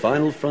 the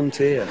final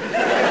frontier.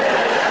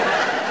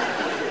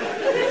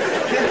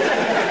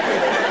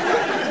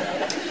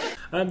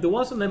 There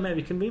was an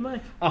American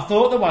remake. I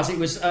thought there was. It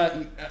was.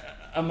 Can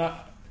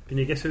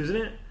you guess who's in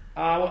it?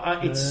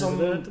 It's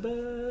some.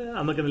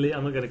 I'm not going to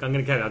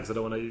carry on because I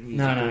don't want to use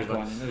No, go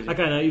on.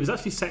 Okay, no, he was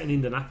actually set in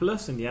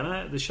Indianapolis,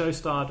 Indiana. The show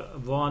starred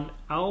Ron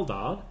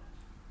Aldard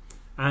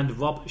and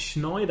Rob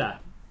Schneider.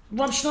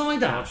 Rob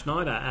Schneider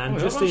And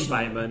Justine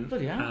Bateman.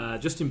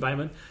 Justine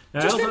Bateman. Now,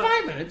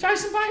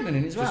 Jason Bateman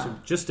in it as well.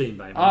 Justine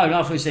Bateman. Oh,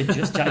 no, I thought you said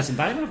just Jason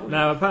Bateman.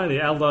 Now, apparently,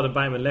 Aldard and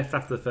Bateman left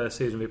after the first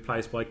season,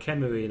 replaced by Ken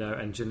Marino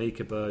and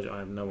Janika Burge. I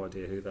have no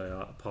idea who they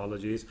are.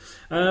 Apologies.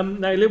 Now,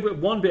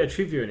 one bit of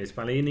trivia in this,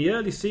 apparently. In the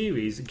early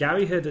series,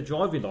 Gary had a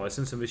driving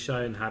license and was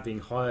shown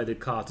having hired a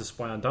car to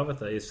spy on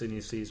Dorothy, as seen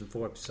in season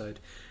 4, episode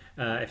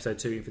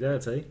 2,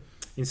 Infidelity.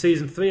 In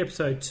season 3,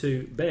 episode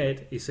 2,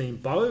 Bed, he's seen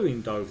borrowing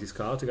Dorothy's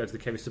car to go to the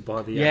chemist to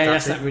buy the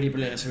that's a really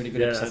good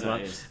episode.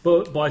 That is.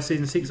 But by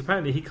season 6,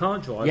 apparently he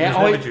can't drive. Yeah, he's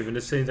never driven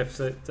as soon as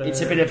episode.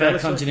 It's a bit of a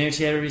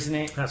continuity error, isn't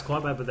it? That's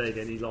quite bad, but there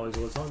again, he lies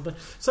all the time. But,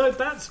 so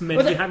that's meant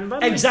to be having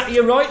bad. Exactly,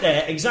 you're right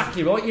there.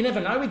 Exactly right. You never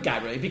know with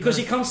Gary because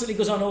he constantly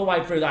goes on all the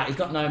way through that. He's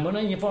got no money,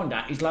 and you find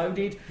out he's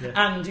loaded,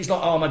 and he's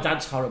like, "Oh, my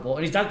dad's horrible,"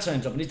 and his dad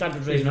turns up, and his dad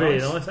was really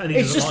nice. And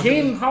it's just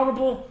him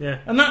horrible. Yeah,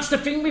 and that's the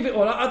thing with it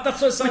all.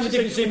 That's what I'm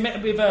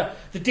saying.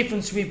 The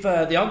difference with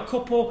the Odd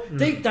Couple.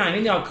 Deep down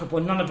in the Odd Couple,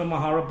 none of them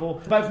are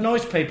horrible. Both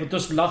nice people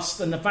just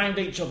lost and they found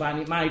each other and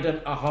it made them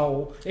a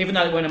whole. Even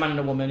though they weren't a man and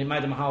a woman, it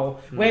made them a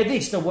whole. Where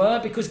this, they were,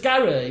 because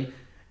Gary,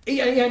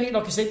 he only,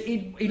 like I said,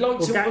 he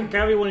liked to...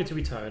 Gary wanted to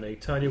be Tony.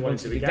 Tony wanted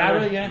to be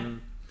Gary. Yeah.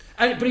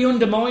 But he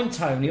undermined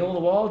Tony all the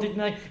while, didn't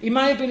he? He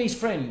may have been his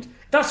friend.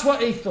 That's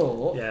what he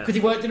thought, because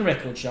he worked in a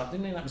record shop,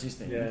 didn't he? That was his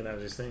thing. Yeah, that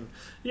was his thing.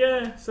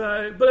 Yeah,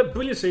 so but a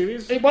brilliant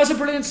series. It was a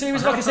brilliant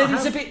series. Like I said,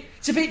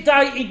 it's a bit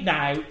dated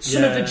now.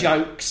 Some of the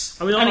jokes,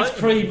 it's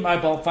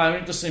pre-mobile phone.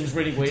 It just seems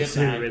really weird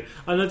now. Weird.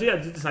 And I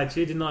did say to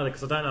you, didn't I?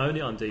 Because I don't own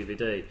it on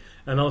DVD.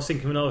 And I was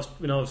thinking when I was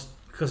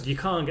because you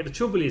can't get. The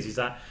trouble is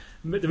that.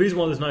 The reason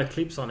why there's no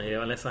clips on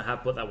here, unless I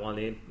have put that one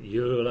in,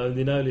 you'll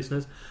only know,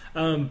 listeners.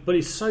 But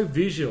it's so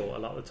visual a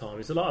lot of the time.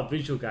 It's a lot of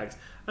visual gags.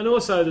 And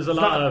also there's a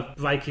lot of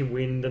breaking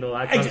wind and all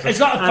that kind of stuff. It's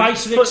a lot of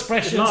facial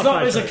expressions. It's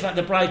not as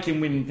the breaking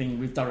wind thing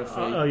with Dorothy.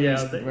 Oh,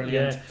 yeah. Brilliant.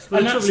 Yeah.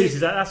 Well, the trouble is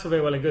that's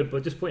very well and good,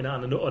 but just putting it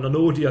on an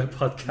audio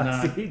podcast...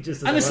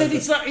 No. And I said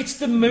it's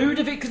the mood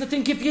of it, because I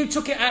think if you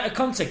took it out of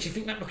context, you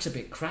think that looks a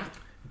bit crap.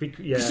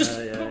 It's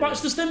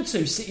just them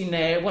two sitting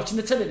there watching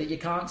the telly that you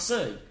can't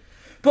see.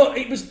 But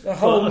it was a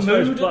whole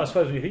mood. I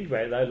suppose when you think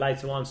about it, though,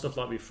 later on, stuff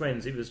like with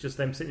Friends, it was just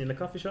them sitting in a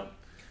coffee shop.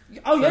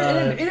 Oh,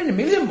 yeah, it ain't a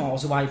million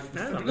miles away.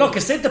 Like I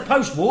said, the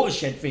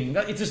post-watershed thing,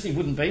 it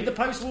wouldn't be the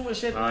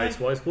post-watershed thing. That's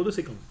why it's called a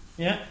sitcom.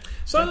 Yeah.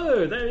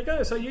 So, there you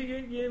go. So,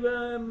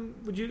 you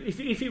would you,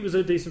 if it was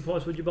a decent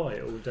price, would you buy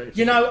it? Or don't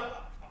you know,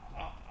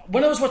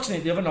 when I was watching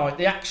it the other night,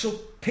 the actual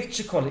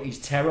picture quality is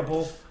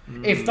terrible.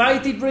 If they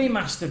did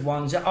remastered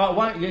ones,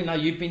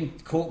 you've been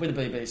caught with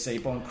the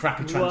BBC buying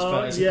crappy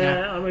transfers.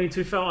 Well, I mean, to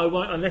be fair, I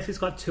won't, unless it's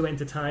got To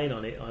Entertain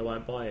on it, I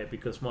won't buy it,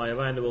 because my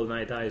Around the World in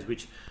 8 Days,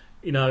 which,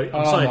 I'm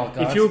sorry,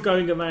 if you're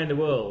going around the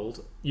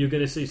world, you're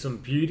going to see some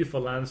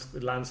beautiful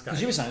landscapes. Because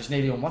you were saying it's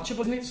nearly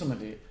unwatchable, isn't it, some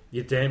of it?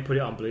 You daren't put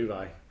it on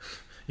Blu-ray.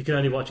 You can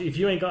only watch it. If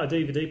you ain't got a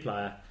DVD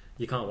player,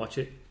 you can't watch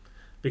it.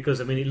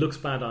 Because, I mean, it looks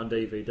bad on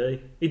DVD.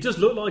 It just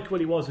looked like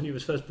what it was when it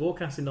was first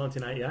broadcast in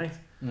 1988.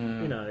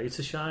 It's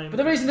a shame. But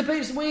the reason the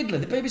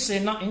BBC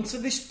are not into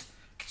this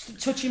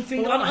touching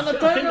thing, well, I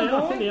don't know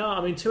why. I think they are.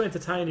 I mean, To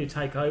Entertain, who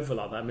take over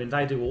like that. I mean,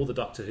 they do all the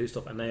Doctor Who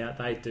stuff, and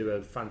they do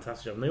a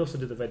fantastic job. And they also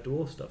do the Red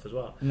Dwarf stuff as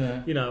well.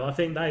 Yeah. I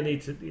think they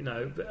need to,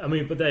 I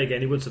mean, but there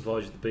again, it wouldn't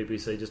surprise you the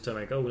BBC just turn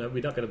around and go, no,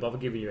 we're not going to bother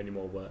giving you any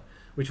more work.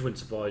 Which wouldn't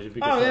surprise you.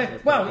 Because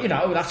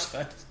that's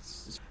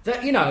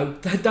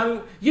they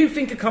don't. You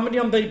think a comedy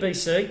on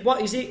BBC?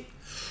 What is it?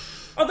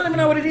 I don't even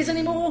know what it is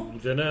anymore.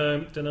 Don't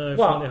know.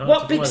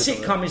 What big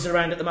sitcom is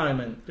around at the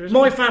moment?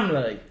 My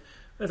Family.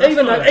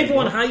 Even though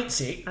everyone hates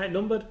it.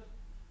 Outnumbered.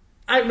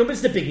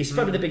 Outnumbered's the biggest,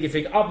 probably the biggest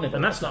thing I've never.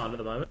 And that's not on at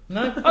the moment.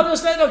 No, I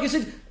understand. Like I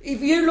said,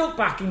 if you look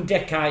back in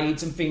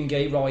decades and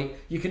thingy, right,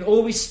 you can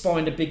always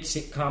find a big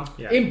sitcom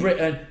in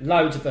Britain.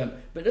 Loads of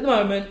them, but at the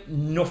moment,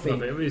 nothing.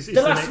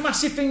 The last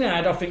massive thing they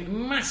had, I think,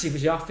 massive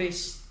was The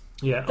Office.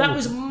 Yeah, that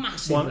was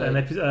massive.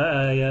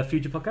 A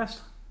future podcast.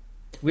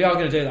 We are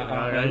going to do that,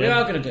 aren't we? We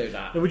are going to do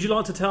that. Would you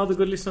like to tell the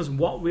good listeners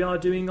what we are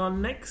doing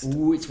on next?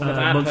 Ooh, it's one of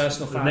our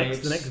personal favourites.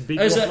 The next big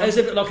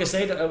one. Like I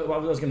said, I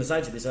was going to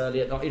say to this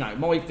earlier,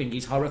 my thing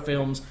is horror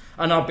films,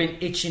 and I've been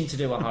itching to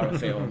do a horror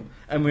film,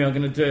 and we are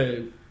going to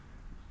do...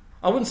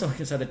 I wouldn't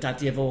say the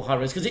daddy of all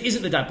horrors, because it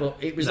isn't the dad, but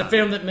it was a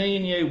film that me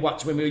and you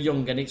watched when we were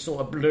young, and it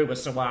sort of blew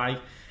us away.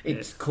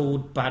 It's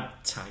called Bad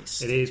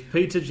Taste. It is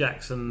Peter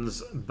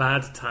Jackson's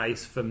Bad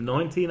Taste from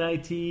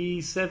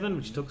 1987,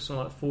 which took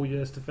something like 4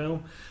 years to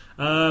film.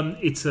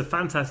 It's a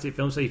fantastic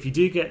film, so if you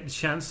do get the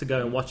chance to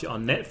go and watch it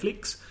on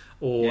Netflix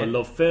or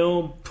Love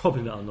Film,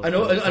 probably not on Love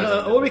Film. And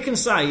all we can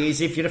say is,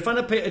 if you're a fan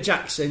of Peter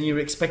Jackson, you're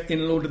expecting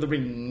Lord of the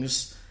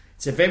Rings...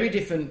 It's a very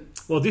different.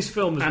 Well, this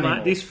film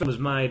was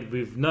made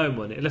with no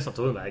money. Let's not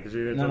talk about it because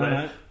we don't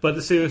know.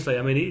 But seriously,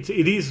 I mean, it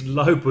is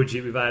low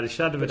budget without a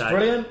shadow of a doubt.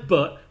 Brilliant.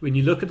 But when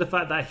you look at the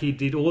fact that he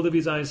did all of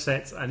his own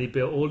sets and he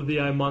built all of his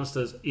own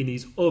monsters in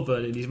his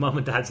oven in his mum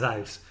and dad's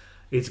house.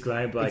 It's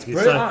groundbreaking. It's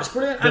brilliant. It's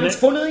brilliant. And it's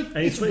funny.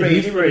 It's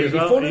really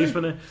funny. It is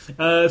funny.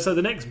 So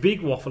the next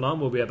big waffle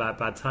on will be about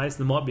Bad Taste.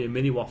 There might be a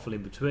mini waffle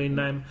in between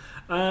them.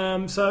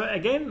 So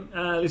again,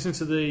 listen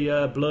to the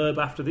blurb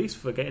after this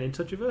for getting in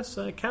touch with us.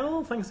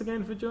 Cal, thanks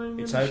again for joining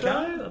me on the show.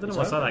 I don't know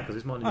why I say that because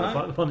it's mine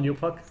on your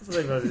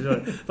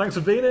podcast. Thanks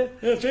for being here.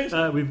 Yeah, cheers.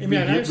 We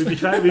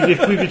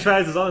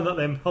betrayed us on, not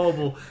them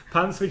horrible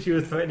pants which you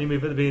were threatening me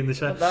at the beginning of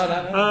the show.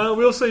 No.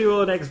 We'll see you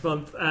all next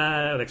month.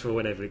 Next month,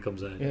 whenever it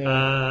comes out.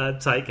 Yeah.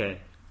 Take care.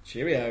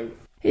 Cheerio.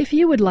 If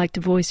you would like to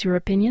voice your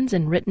opinions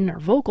in written or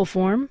vocal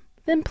form,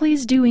 then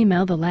please do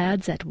email the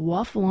lads at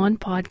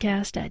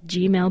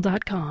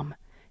waffleonpodcast@gmail.com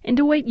and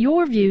await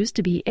your views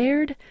to be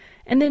aired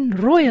and then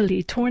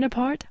royally torn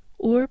apart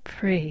or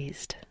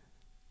praised.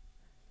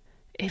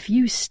 If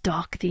you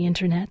stalk the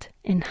internet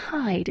and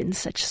hide in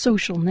such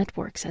social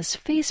networks as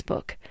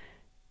Facebook,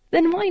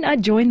 then why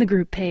not join the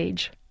group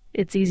page?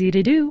 It's easy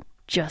to do.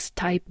 Just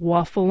type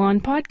Waffle On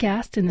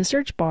Podcast in the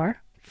search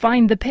bar,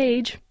 find the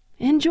page,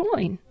 and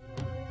join.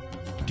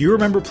 Do you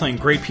remember playing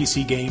great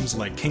PC games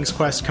like King's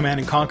Quest,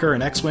 Command & Conquer,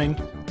 and X-Wing?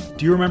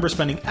 Do you remember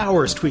spending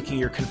hours tweaking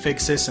your config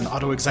sys and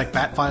autoexec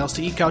bat files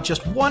to eke out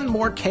just one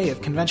more K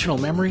of conventional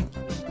memory?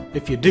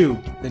 If you do,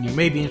 then you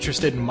may be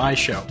interested in my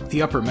show,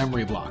 The Upper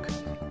Memory Block.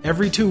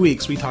 Every 2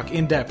 weeks we talk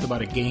in depth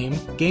about a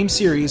game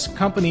series,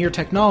 company, or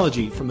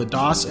technology from the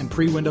DOS and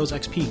pre-Windows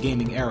XP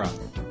gaming era.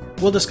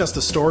 We'll discuss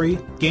the story,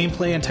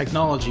 gameplay, and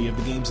technology of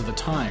the games of the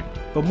time.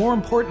 But more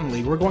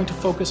importantly, we're going to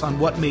focus on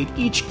what made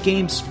each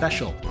game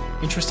special,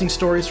 interesting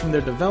stories from their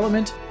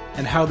development,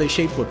 and how they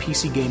shaped what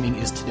PC gaming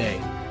is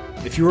today.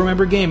 If you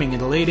remember gaming in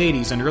the late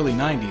 80s and early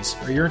 90s,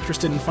 or you're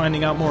interested in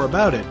finding out more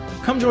about it,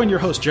 come join your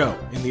host Joe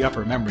in the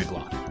Upper Memory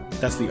Block.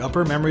 That's the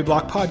Upper Memory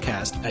Block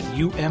podcast at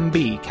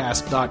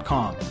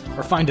umbcast.com,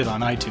 or find it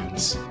on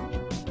iTunes.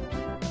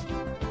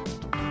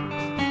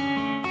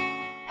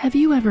 Have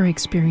you ever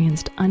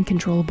experienced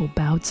uncontrollable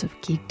bouts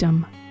of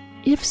geekdom?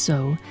 If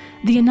so,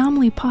 the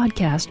Anomaly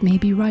podcast may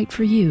be right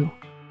for you.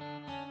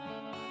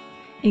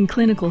 In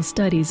clinical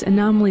studies,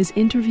 Anomaly's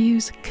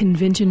interviews,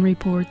 convention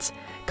reports,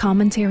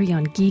 commentary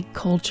on geek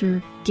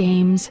culture,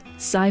 games,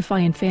 sci-fi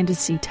and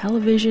fantasy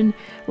television,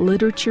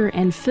 literature,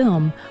 and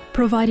film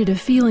provided a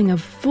feeling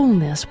of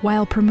fullness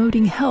while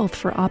promoting health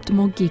for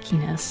optimal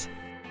geekiness.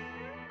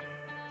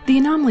 The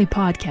Anomaly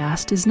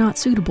podcast is not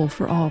suitable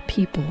for all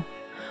people.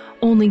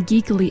 Only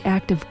geekily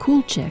active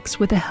cool chicks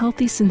with a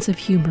healthy sense of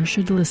humor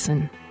should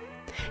listen.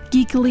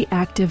 Geekily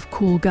active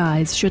cool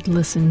guys should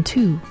listen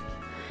too.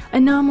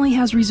 Anomaly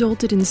has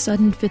resulted in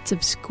sudden fits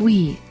of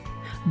squee.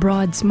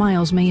 Broad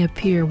smiles may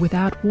appear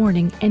without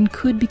warning and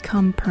could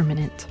become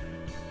permanent.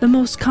 The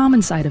most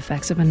common side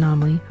effects of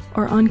Anomaly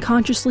are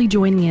unconsciously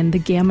joining in the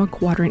Gamma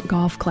Quadrant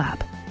golf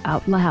clap,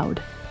 out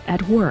loud,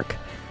 at work,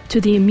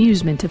 to the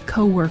amusement of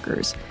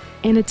coworkers,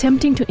 and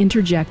attempting to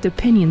interject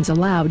opinions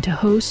aloud to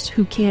hosts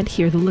who can't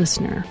hear the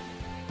listener.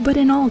 But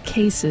in all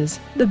cases,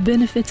 the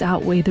benefits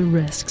outweigh the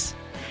risks.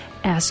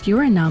 Ask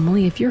your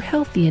Anomaly if you're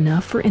healthy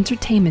enough for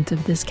entertainment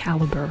of this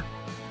caliber.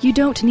 You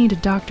don't need a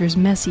doctor's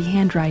messy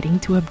handwriting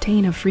to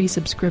obtain a free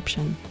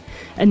subscription.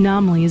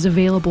 Anomaly is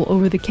available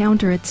over the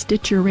counter at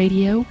Stitcher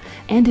Radio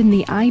and in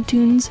the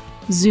iTunes,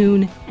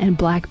 Zune, and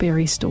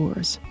BlackBerry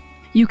stores.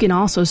 You can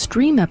also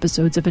stream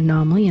episodes of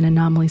Anomaly and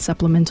Anomaly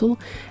Supplemental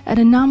at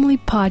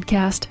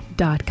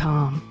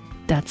anomalypodcast.com.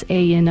 That's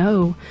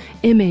ANOMALY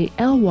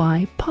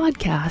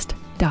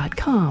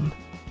podcast.com.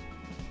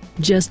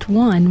 Just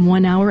one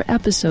 1-hour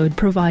episode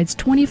provides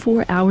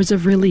 24 hours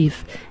of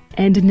relief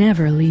and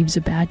never leaves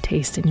a bad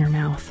taste in your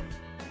mouth.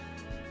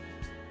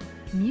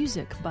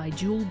 Music by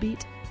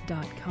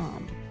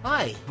JewelBeat.com.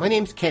 Hi, my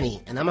name's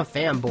Kenny, and I'm a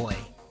fanboy.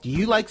 Do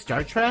you like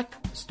Star Trek,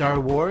 Star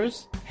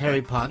Wars,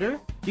 Harry Potter?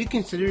 Do you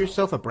consider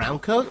yourself a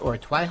browncoat or a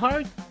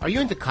twihard? Are you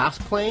into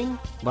cosplaying,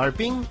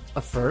 LARPing,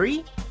 a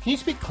furry? Can you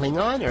speak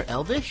Klingon or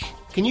Elvish?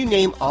 Can you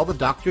name all the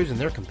doctors and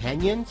their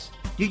companions?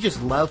 Do Do you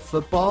just love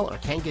football or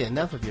can't get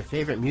enough of your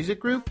favorite music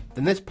group?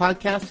 Then this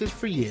podcast is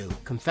for you,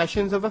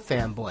 Confessions of a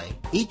Fanboy.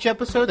 Each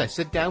episode I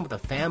sit down with a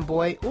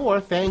fanboy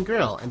or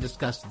fangirl and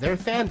discuss their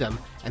fandom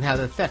and how it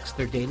affects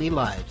their daily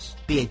lives.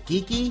 Be it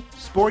geeky,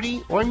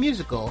 sporty, or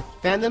musical,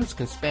 fandoms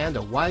can span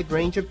a wide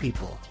range of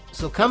people.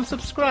 So come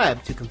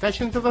subscribe to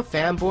Confessions of a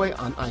Fanboy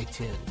on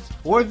iTunes,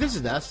 or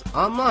visit us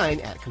online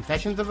at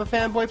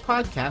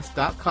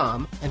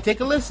confessionsofafanboypodcast.com and take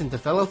a listen to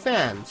fellow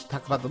fans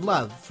talk about the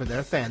love for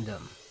their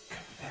fandom.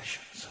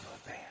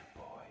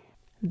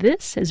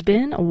 This has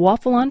been a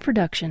Waffle On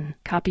production.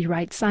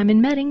 Copyright Simon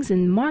Meddings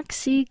and Mark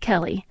C.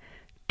 Kelly,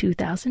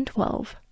 2012.